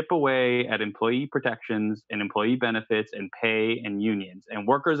companies chip away at employee protections and employee benefits and pay and unions. And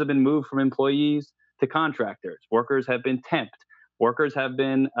workers have been moved from employees to contractors. Workers have been temped. Workers have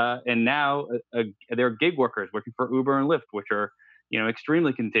been, and now they're gig workers working for Uber and Lyft, which are,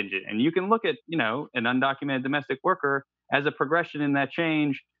 extremely contingent. And you can look at, an undocumented domestic worker as a progression in that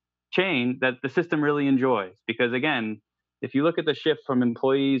chain that the system really enjoys. Because again, if you look at the shift from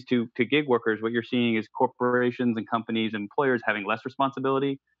employees to gig workers, what you're seeing is corporations and companies and employers having less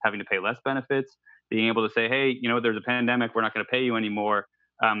responsibility, having to pay less benefits, being able to say, hey, there's a pandemic, we're not going to pay you anymore.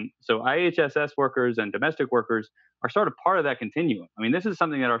 So IHSS workers and domestic workers are sort of part of that continuum. I mean, this is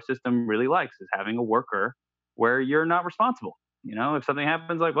something that our system really likes, is having a worker where you're not responsible. If something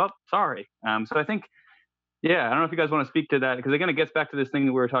happens, like, well, sorry. So I think, I don't know if you guys want to speak to that, because again, it gets back to this thing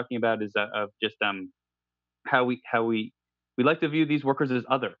that we were talking about, is of just how we like to view these workers as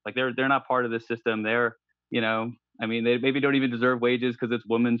other, like they're not part of this system. They're, I mean, they maybe don't even deserve wages because it's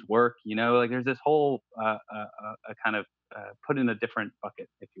women's work. Like there's this whole a kind of put in a different bucket,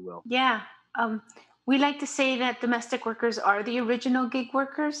 if you will. Yeah, we like to say that domestic workers are the original gig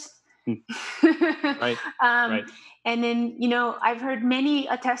workers. Right. Right. And then, I've heard many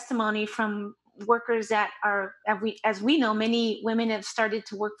a testimony from workers that are, as we know, many women have started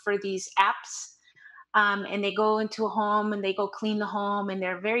to work for these apps, and they go into a home and they go clean the home, and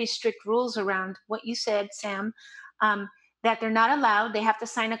there are very strict rules around what you said, Sam, that they're not allowed. They have to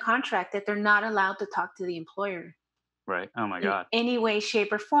sign a contract that they're not allowed to talk to the employer. Right. Oh my God. In any way,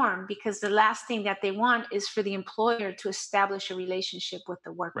 shape, or form, because the last thing that they want is for the employer to establish a relationship with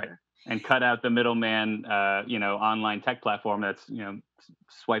the worker. Right. And cut out the middleman, online tech platform that's,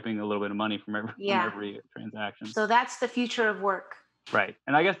 swiping a little bit of money from every transaction. So that's the future of work. Right.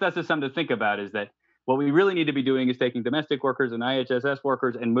 And I guess that's just something to think about, is that what we really need to be doing is taking domestic workers and IHSS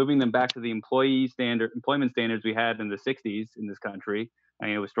workers and moving them back to the employment standards we had in the 60s in this country. I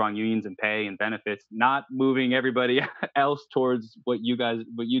mean, with strong unions and pay and benefits, not moving everybody else towards what you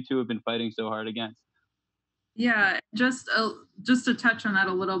two have been fighting so hard against. Yeah, just to touch on that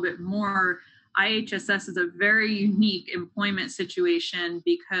a little bit more, IHSS is a very unique employment situation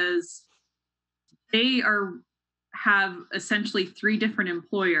because they have essentially three different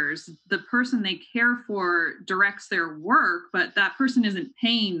employers. The person they care for directs their work, but that person isn't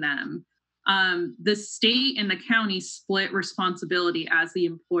paying them. The state and the county split responsibility as the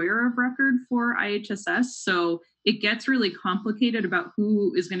employer of record for IHSS. So it gets really complicated about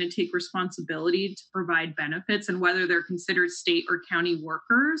who is going to take responsibility to provide benefits and whether they're considered state or county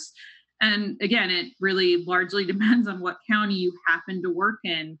workers. And again, it really largely depends on what county you happen to work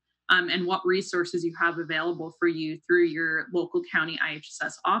in, and what resources you have available for you through your local county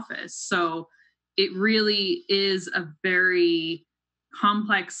IHSS office. So it really is a very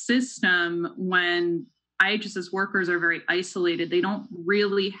complex system when IHSS workers are very isolated. They don't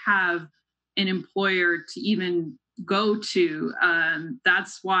really have an employer to even go to.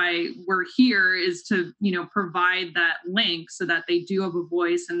 That's why we're here, is to, provide that link so that they do have a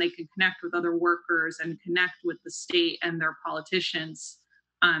voice and they can connect with other workers and connect with the state and their politicians.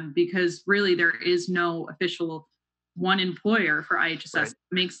 Because really there is no official one employer for IHSS. Right. It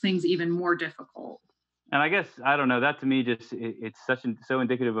makes things even more difficult. And I guess, I don't know, that to me it's so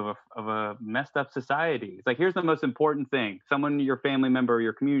indicative of a messed up society. It's like, here's the most important thing. Someone, your family member or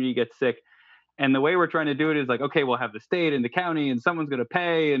your community gets sick. And the way we're trying to do it is like, okay, we'll have the state and the county and someone's going to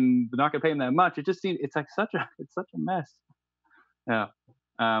pay and they're not going to pay them that much. It just seems, it's like such a mess. Yeah.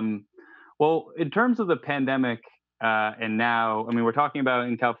 Well, in terms of the pandemic, and now, I mean, we're talking about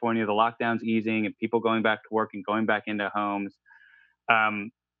in California, the lockdown's easing and people going back to work and going back into homes.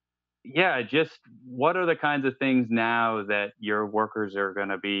 Just what are the kinds of things now that your workers are going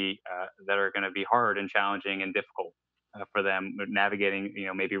to be hard and challenging and difficult for them navigating,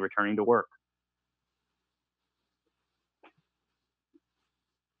 maybe returning to work?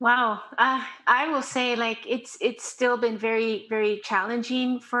 Wow. I will say, like, it's still been very, very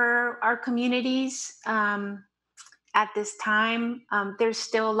challenging for our communities at this time. There's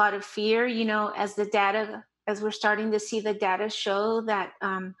still a lot of fear, as we're starting to see the data show that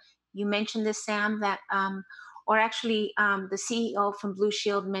you mentioned this, Sam, that or actually the CEO from Blue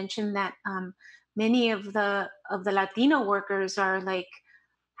Shield mentioned that many of the Latino workers are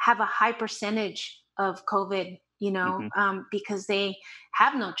have a high percentage of COVID, because they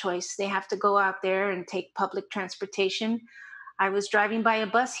have no choice. They have to go out there and take public transportation. I was driving by a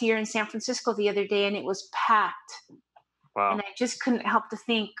bus here in San Francisco the other day and it was packed. Wow. And I just couldn't help to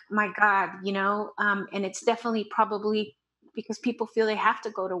think, my God, and it's definitely probably because people feel they have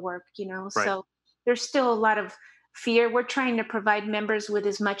to go to work, Right. So there's still a lot of fear. We're trying to provide members with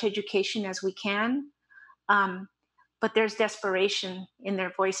as much education as we can. But there's desperation in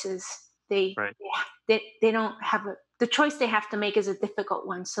their voices. They don't have the choice they have to make is a difficult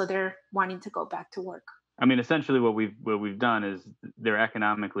one. So they're wanting to go back to work. I mean, essentially what we've done is they're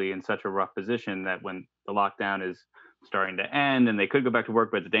economically in such a rough position that when the lockdown is starting to end and they could go back to work,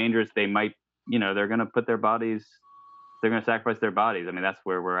 but it's dangerous, they might, they're going to they're going to sacrifice their bodies. I mean, that's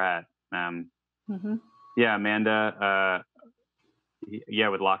where we're at. Yeah, Amanda,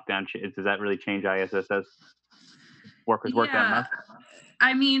 with lockdown, does that really change ISSS workers work that much?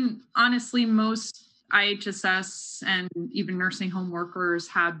 I mean, honestly, most IHSS and even nursing home workers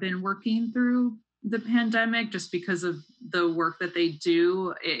have been working through the pandemic just because of the work that they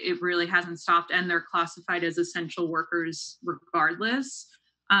do. It really hasn't stopped, and they're classified as essential workers regardless.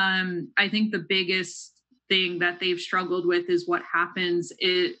 I think the biggest thing that they've struggled with is what happens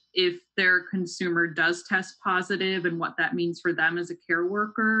if their consumer does test positive and what that means for them as a care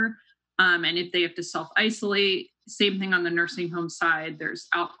worker. And if they have to self-isolate. Same thing on the nursing home side. There's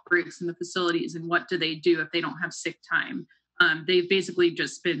outbreaks in the facilities, and what do they do if they don't have sick time? They've basically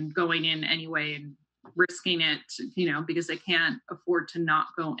just been going in anyway and risking it, because they can't afford to not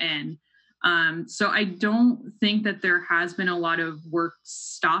go in. So I don't think that there has been a lot of work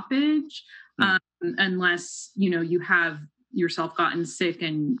stoppage, unless, you have yourself gotten sick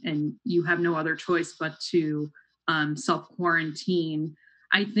and you have no other choice but to self-quarantine.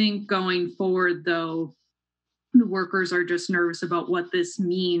 I think going forward, though, the workers are just nervous about what this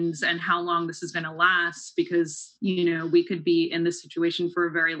means and how long this is going to last, because, we could be in this situation for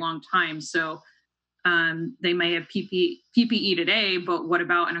a very long time. So they may have PPE today, but what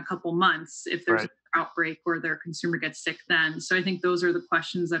about in a couple months if there's an outbreak or their consumer gets sick then? So I think those are the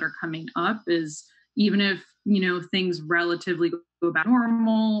questions that are coming up, is even if, things relatively go back to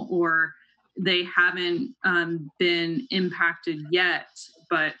normal or they haven't been impacted yet,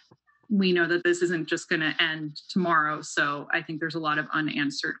 but we know that this isn't just going to end tomorrow. So I think there's a lot of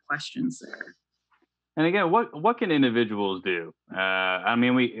unanswered questions there. And again, what can individuals do? I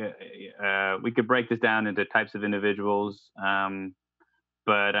mean, we could break this down into types of individuals.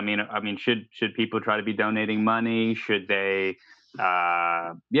 But I mean, should people try to be donating money? Should they?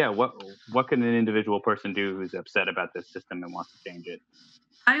 What can an individual person do who's upset about this system and wants to change it?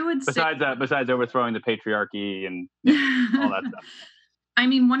 I would say, besides overthrowing the patriarchy and all that stuff. I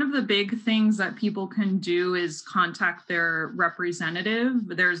mean, one of the big things that people can do is contact their representative.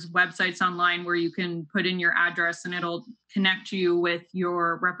 There's websites online where you can put in your address and it'll connect you with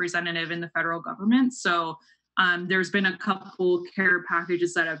your representative in the federal government. So there's been a couple care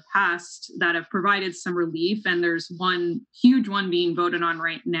packages that have passed that have provided some relief. And there's one huge one being voted on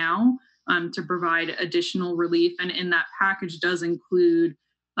right now to provide additional relief. And in that package does include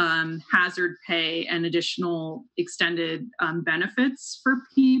hazard pay and additional extended benefits for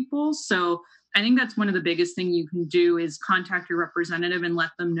people. So I think that's one of the biggest things you can do is contact your representative and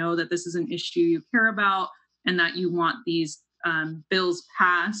let them know that this is an issue you care about and that you want these bills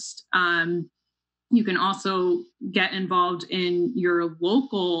passed. You can also get involved in your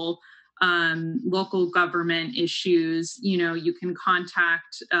local government issues. You can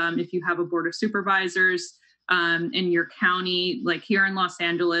contact, if you have a board of supervisors in your county, like here in Los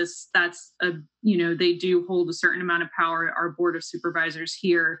Angeles, they do hold a certain amount of power. Our board of supervisors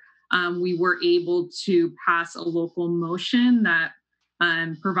here, we were able to pass a local motion that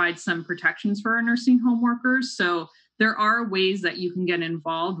provides some protections for our nursing home workers. So there are ways that you can get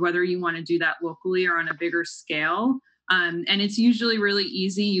involved, whether you want to do that locally or on a bigger scale. And it's usually really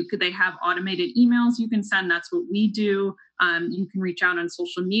easy. They have automated emails you can send. That's what we do. You can reach out on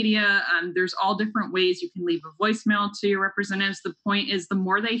social media. There's all different ways you can leave a voicemail to your representatives. The point is, the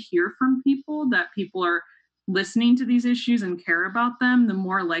more they hear from people that people are listening to these issues and care about them, the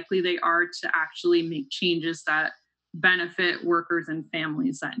more likely they are to actually make changes that benefit workers and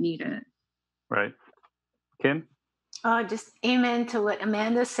families that need it. Right. Kim? Just amen to what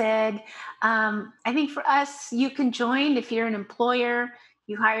Amanda said. I think for us, you can join if you're an employer,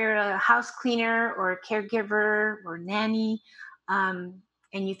 you hire a house cleaner or a caregiver or nanny, and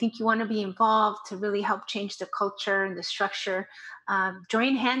you think you want to be involved to really help change the culture and the structure.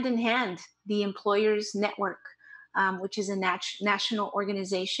 Join Hand in Hand, the Employers Network, which is a national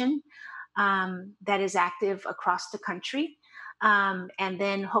organization that is active across the country. And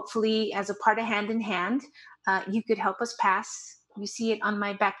then hopefully as a part of Hand in Hand, you could help us pass, you see it on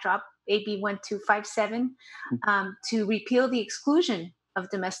my backdrop, AB 1257, to repeal the exclusion of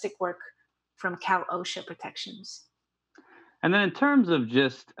domestic work from Cal OSHA protections. And then in terms of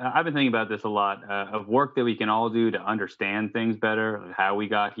just, I've been thinking about this a lot, of work that we can all do to understand things better, how we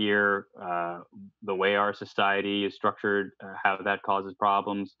got here, the way our society is structured, how that causes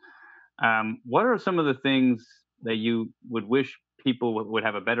problems. What are some of the things that you would wish people would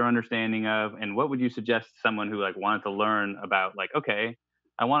have a better understanding of, and what would you suggest to someone who wanted to learn about, okay,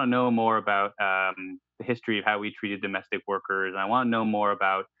 I want to know more about the history of how we treated domestic workers, and I want to know more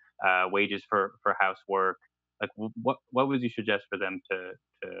about wages for housework. What would you suggest for them to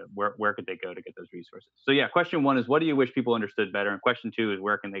where could they go to get those resources? So yeah, question one is, what do you wish people understood better, and question two is,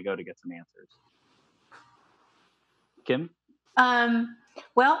 where can they go to get some answers? Kim?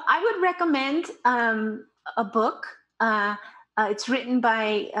 Well, I would recommend a book. It's written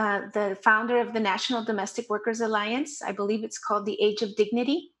by the founder of the National Domestic Workers Alliance. I believe it's called The Age of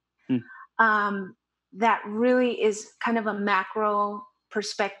Dignity. That really is kind of a macro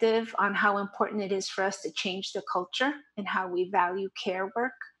perspective on how important it is for us to change the culture and how we value care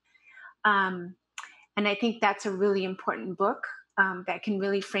work. And I think that's a really important book that can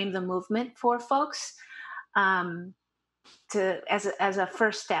really frame the movement for folks. As a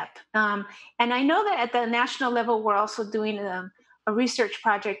first step. And I know that at the national level, we're also doing a research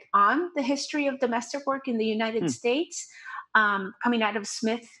project on the history of domestic work in the United States, coming out of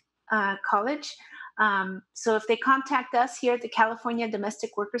Smith College. So if they contact us here at the California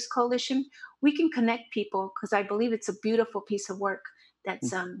Domestic Workers Coalition, we can connect people, because I believe it's a beautiful piece of work that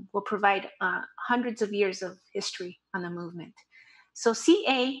will provide hundreds of years of history on the movement. So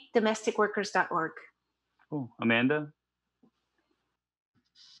cadomesticworkers.org. Cool. Amanda?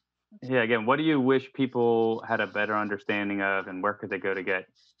 Yeah, again, what do you wish people had a better understanding of, and where could they go to get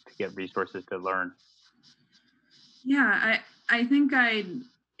resources to learn? Yeah, I think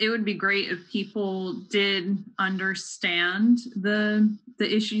it would be great if people did understand the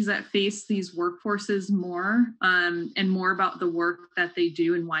issues that face these workforces more, and more about the work that they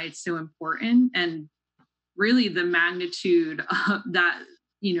do and why it's so important, and really the magnitude of that,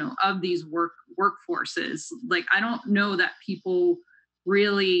 of these workforces. I don't know that people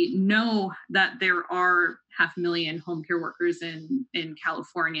really know that there are 500,000 home care workers in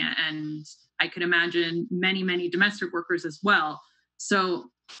California, and I could imagine many, many domestic workers as well.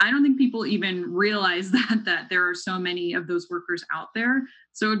 So I don't think people even realize that there are so many of those workers out there.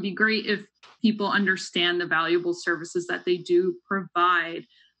 So it would be great if people understand the valuable services that they do provide.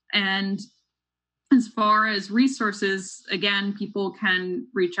 And as far as resources, again, people can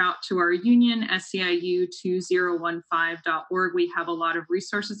reach out to our union, SEIU2015.org. We have a lot of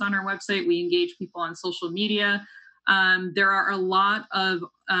resources on our website. We engage people on social media. There are a lot of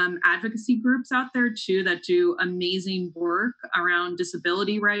advocacy groups out there, too, that do amazing work around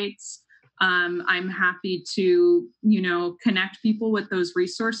disability rights. I'm happy to, connect people with those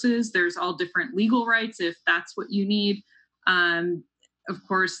resources. There's all different legal rights if that's what you need. Of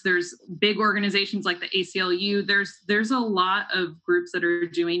course, there's big organizations like the ACLU. There's a lot of groups that are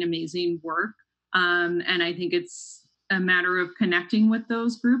doing amazing work. And I think it's a matter of connecting with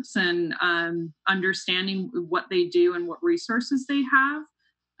those groups and understanding what they do and what resources they have.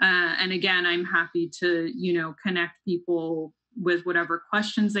 And again, I'm happy to, connect people with whatever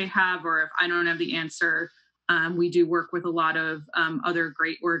questions they have, or if I don't have the answer, we do work with a lot of other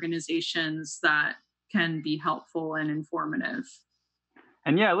great organizations that can be helpful and informative.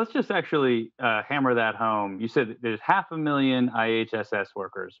 And yeah, let's just actually hammer that home. You said there's 500,000 IHSS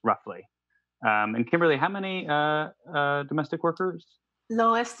workers, roughly. And Kimberly, how many domestic workers?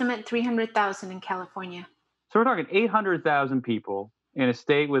 Low estimate 300,000 in California. So we're talking 800,000 people in a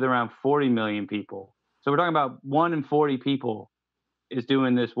state with around 40 million people. So we're talking about 1 in 40 people is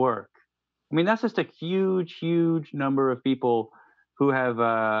doing this work. I mean, that's just a huge, huge number of people who have,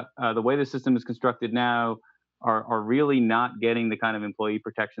 the way the system is constructed now, are really not getting the kind of employee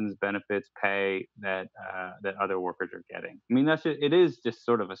protections, benefits, pay that other workers are getting. I mean, it is just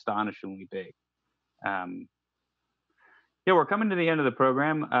sort of astonishingly big. Yeah, we're coming to the end of the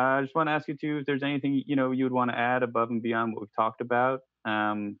program. I just want to ask you too if there's anything you would want to add above and beyond what we've talked about.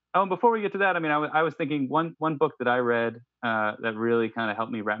 And before we get to that, I mean, I was thinking one book that I read that really kind of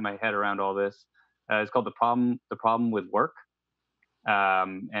helped me wrap my head around all this. It's called The Problem with Work.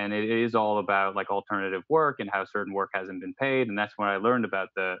 And it is all about like alternative work and how certain work hasn't been paid. And that's when I learned about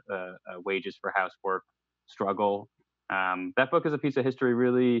the wages for housework struggle. That book is a piece of history,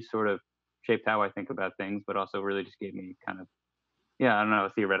 really sort of shaped how I think about things, but also really just gave me kind of,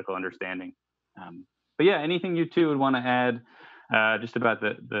 a theoretical understanding. But yeah, anything you two would want to add just about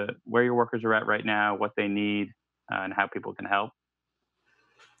the where your workers are at right now, what they need, and how people can help?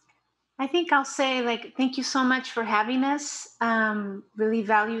 I think I'll say, thank you so much for having us. Really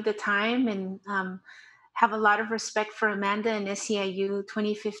value the time and have a lot of respect for Amanda and SEIU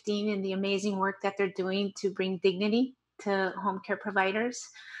 2015 and the amazing work that they're doing to bring dignity to home care providers.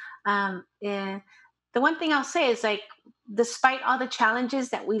 And the one thing I'll say is, despite all the challenges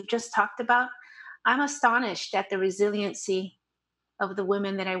that we've just talked about, I'm astonished at the resiliency of the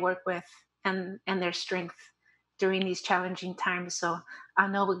women that I work with and their strength during these challenging times. So I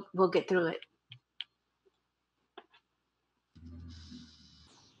know we'll get through it.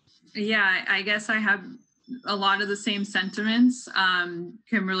 Yeah, I guess I have a lot of the same sentiments.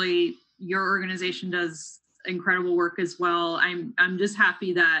 Kimberly, your organization does incredible work as well. I'm just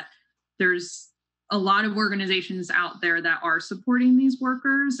happy that there's a lot of organizations out there that are supporting these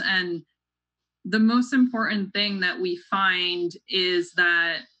workers. And the most important thing that we find is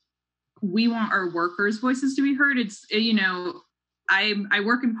that we want our workers' voices to be heard. It's, I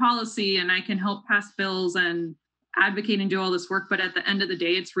work in policy and I can help pass bills and advocate and do all this work. But at the end of the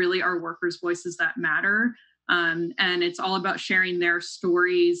day, it's really our workers' voices that matter. And it's all about sharing their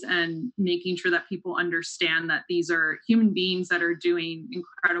stories and making sure that people understand that these are human beings that are doing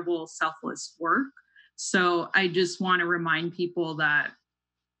incredible, selfless work. So I just want to remind people that,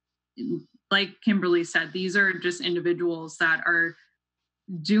 like Kimberly said, these are just individuals that are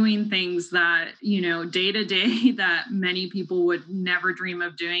doing things that, day to day that many people would never dream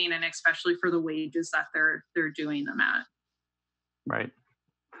of doing, and especially for the wages that they're doing them at. Right.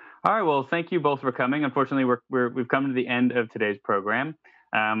 All right. Well, thank you both for coming. Unfortunately, we've come to the end of today's program.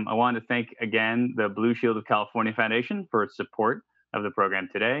 I want to thank again the Blue Shield of California Foundation for its support of the program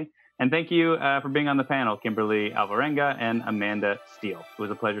today. And thank you for being on the panel, Kimberly Alvarenga and Amanda Steele. It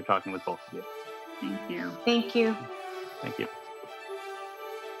was a pleasure talking with both of you. Thank you. Thank you. Thank you.